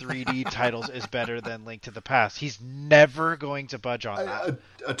of the 3D titles is better than Link to the Past. He's never going to budge on that.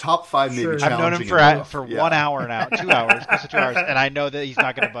 A top 5 maybe challenging. I've known him for 1 hour now, 2 hours, close to 2 hours, and I know that he's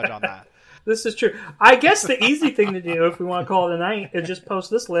not going to budge on that. This is true. I guess the easy thing to do, if we want to call it a night, is just post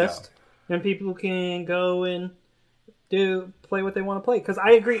this list, and people can go and play what they want to play. Because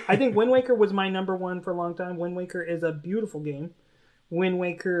I agree. I think Wind Waker was my number one for a long time. Wind Waker is a beautiful game. Wind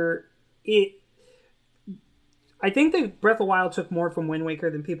Waker, I think that Breath of the Wild took more from Wind Waker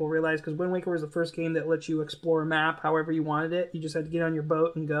than people realize, because Wind Waker was the first game that lets you explore a map however you wanted it. You just had to get on your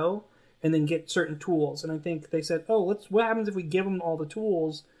boat and go, and then get certain tools. And I think they said, what happens if we give them all the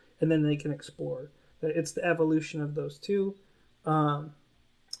tools, and then they can explore? It's the evolution of those two. I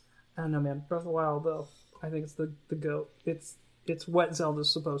don't know, man. Breath of the Wild, though, I think it's the GOAT. It's what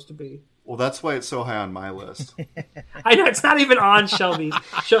Zelda's supposed to be. Well, that's why it's so high on my list. I know, it's not even on Shelby's.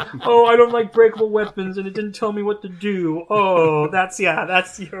 I don't like breakable weapons, and it didn't tell me what to do. Oh, that's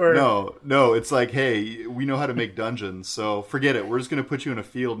your... No, it's like, hey, we know how to make dungeons, so forget it. We're just going to put you in a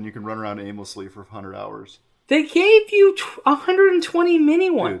field, and you can run around aimlessly for 100 hours. They gave you 120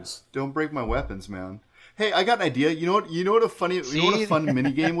 mini ones. Dude, don't break my weapons, man. Hey, I got an idea. You know what a fun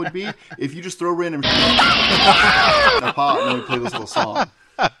mini game would be? If you just throw random shit in a pot, and then we play this little song.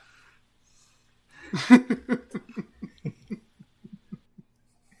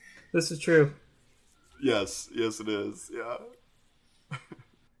 This is true. Yes, it is. Yeah.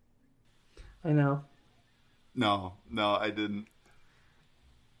 I know. No, I didn't.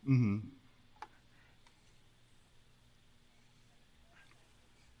 Mm-hmm.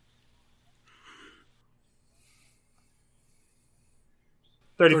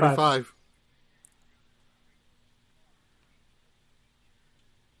 $35.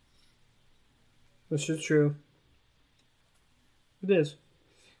 This is true. It is.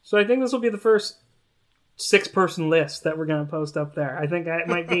 So I think this will be the first 6-person list that we're going to post up there. I think that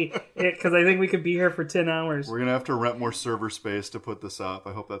might be it, because I think we could be here for 10 hours. We're going to have to rent more server space to put this up.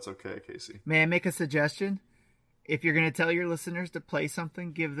 I hope that's okay, Casey. May I make a suggestion? If you're going to tell your listeners to play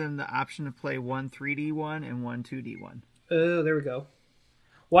something, give them the option to play one 3D one and one 2D one. Oh, there we go.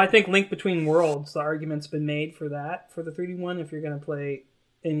 Well, I think Link Between Worlds, the argument's been made for that, for the 3D one, if you're going to play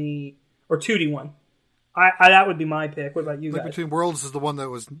any... Or 2D one. That would be my pick. What about you guys? Link Between Worlds is the one that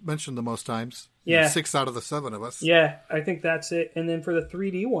was mentioned the most times. Yeah. 6 out of the 7 of us. Yeah, I think that's it. And then for the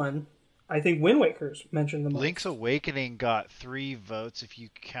 3D one, I think Wind Waker's mentioned the most. Link's Awakening got 3 votes if you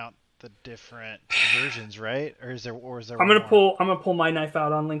count the different versions, right? Or is there I'm gonna pull my knife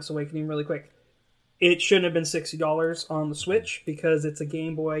out on Link's Awakening really quick. It shouldn't have been $60 on the Switch because it's a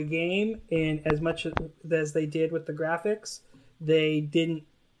Game Boy game, and as much as they did with the graphics, they didn't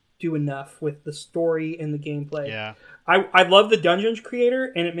do enough with the story and the gameplay. Yeah. I love the Dungeons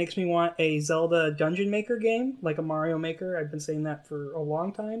creator, and it makes me want a Zelda Dungeon Maker game, like a Mario Maker. I've been saying that for a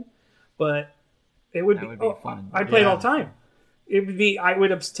long time, but it would be fun. I'd play it all the time. I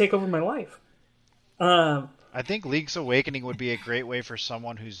would take over my life. I think Link's Awakening would be a great way for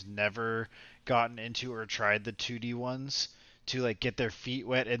someone who's never gotten into or tried the 2D ones to like get their feet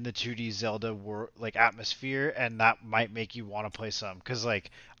wet in the 2D Zelda atmosphere, and that might make you want to play some, because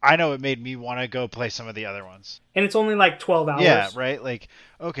like I know it made me want to go play some of the other ones. And it's only like 12 hours. Yeah, right. Like,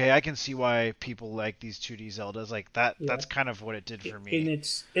 okay, I can see why people like these 2D Zeldas like that. Yeah. That's kind of what it did for me. And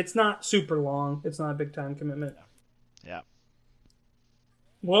it's not super long. It's not a big time commitment. Yeah.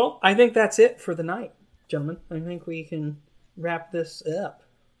 Well, I think that's it for the night, gentlemen. I think we can wrap this up.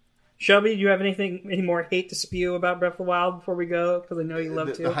 Shelby, do you have any more hate to spew about Breath of the Wild before we go? Because I know you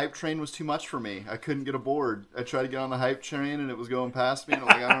love to. The hype train was too much for me. I couldn't get aboard. I tried to get on the hype train, and it was going past me, and I'm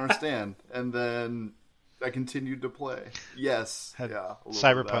like, I don't understand. And then I continued to play. Yes.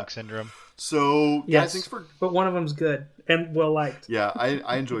 Cyberpunk syndrome. So, yes, thanks for... But one of them's good and well-liked. Yeah,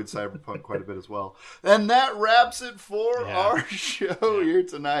 I enjoyed Cyberpunk quite a bit as well. And that wraps it for our show here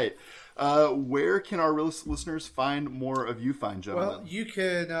tonight. Where can our listeners find more of you fine gentlemen? Well, you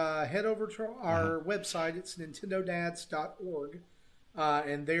can head over to our website. It's nintendodads.org.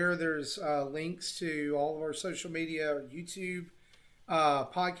 And there's links to all of our social media, our YouTube,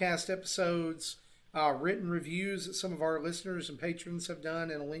 podcast episodes, written reviews that some of our listeners and patrons have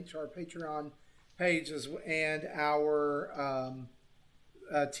done, and a link to our Patreon page and our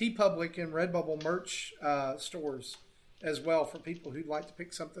TeePublic and Redbubble merch stores. as well for people who'd like to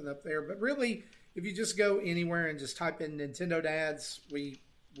pick something up there. But really, if you just go anywhere and just type in Nintendo Dads, we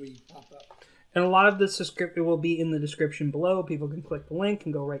pop up. And a lot of this description will be in the description below. People can click the link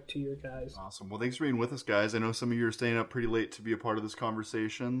and go right to your guys. Awesome. Well, thanks for being with us, guys. I know some of you are staying up pretty late to be a part of this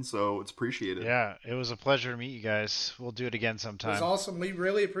conversation, so it's appreciated. Yeah, it was a pleasure to meet you guys. We'll do it again It sometime. was awesome. We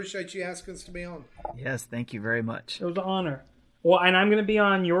really appreciate you asking us to be on. Yes, thank you very much. It was an honor. Well, and I'm going to be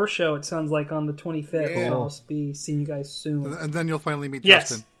on your show, it sounds like, on the 25th. Yeah. So I'll be seeing you guys soon. And then you'll finally meet Yes.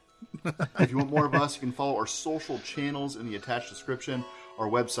 Justin. If you want more of us, you can follow our social channels in the attached description. Our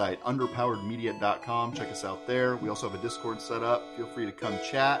website, underpoweredmedia.com. Check us out there. We also have a Discord set up. Feel free to come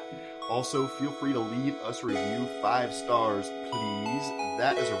chat. Also, feel free to leave us a review, 5 stars, please.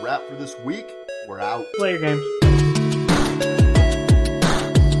 That is a wrap for this week. We're out. Play your games.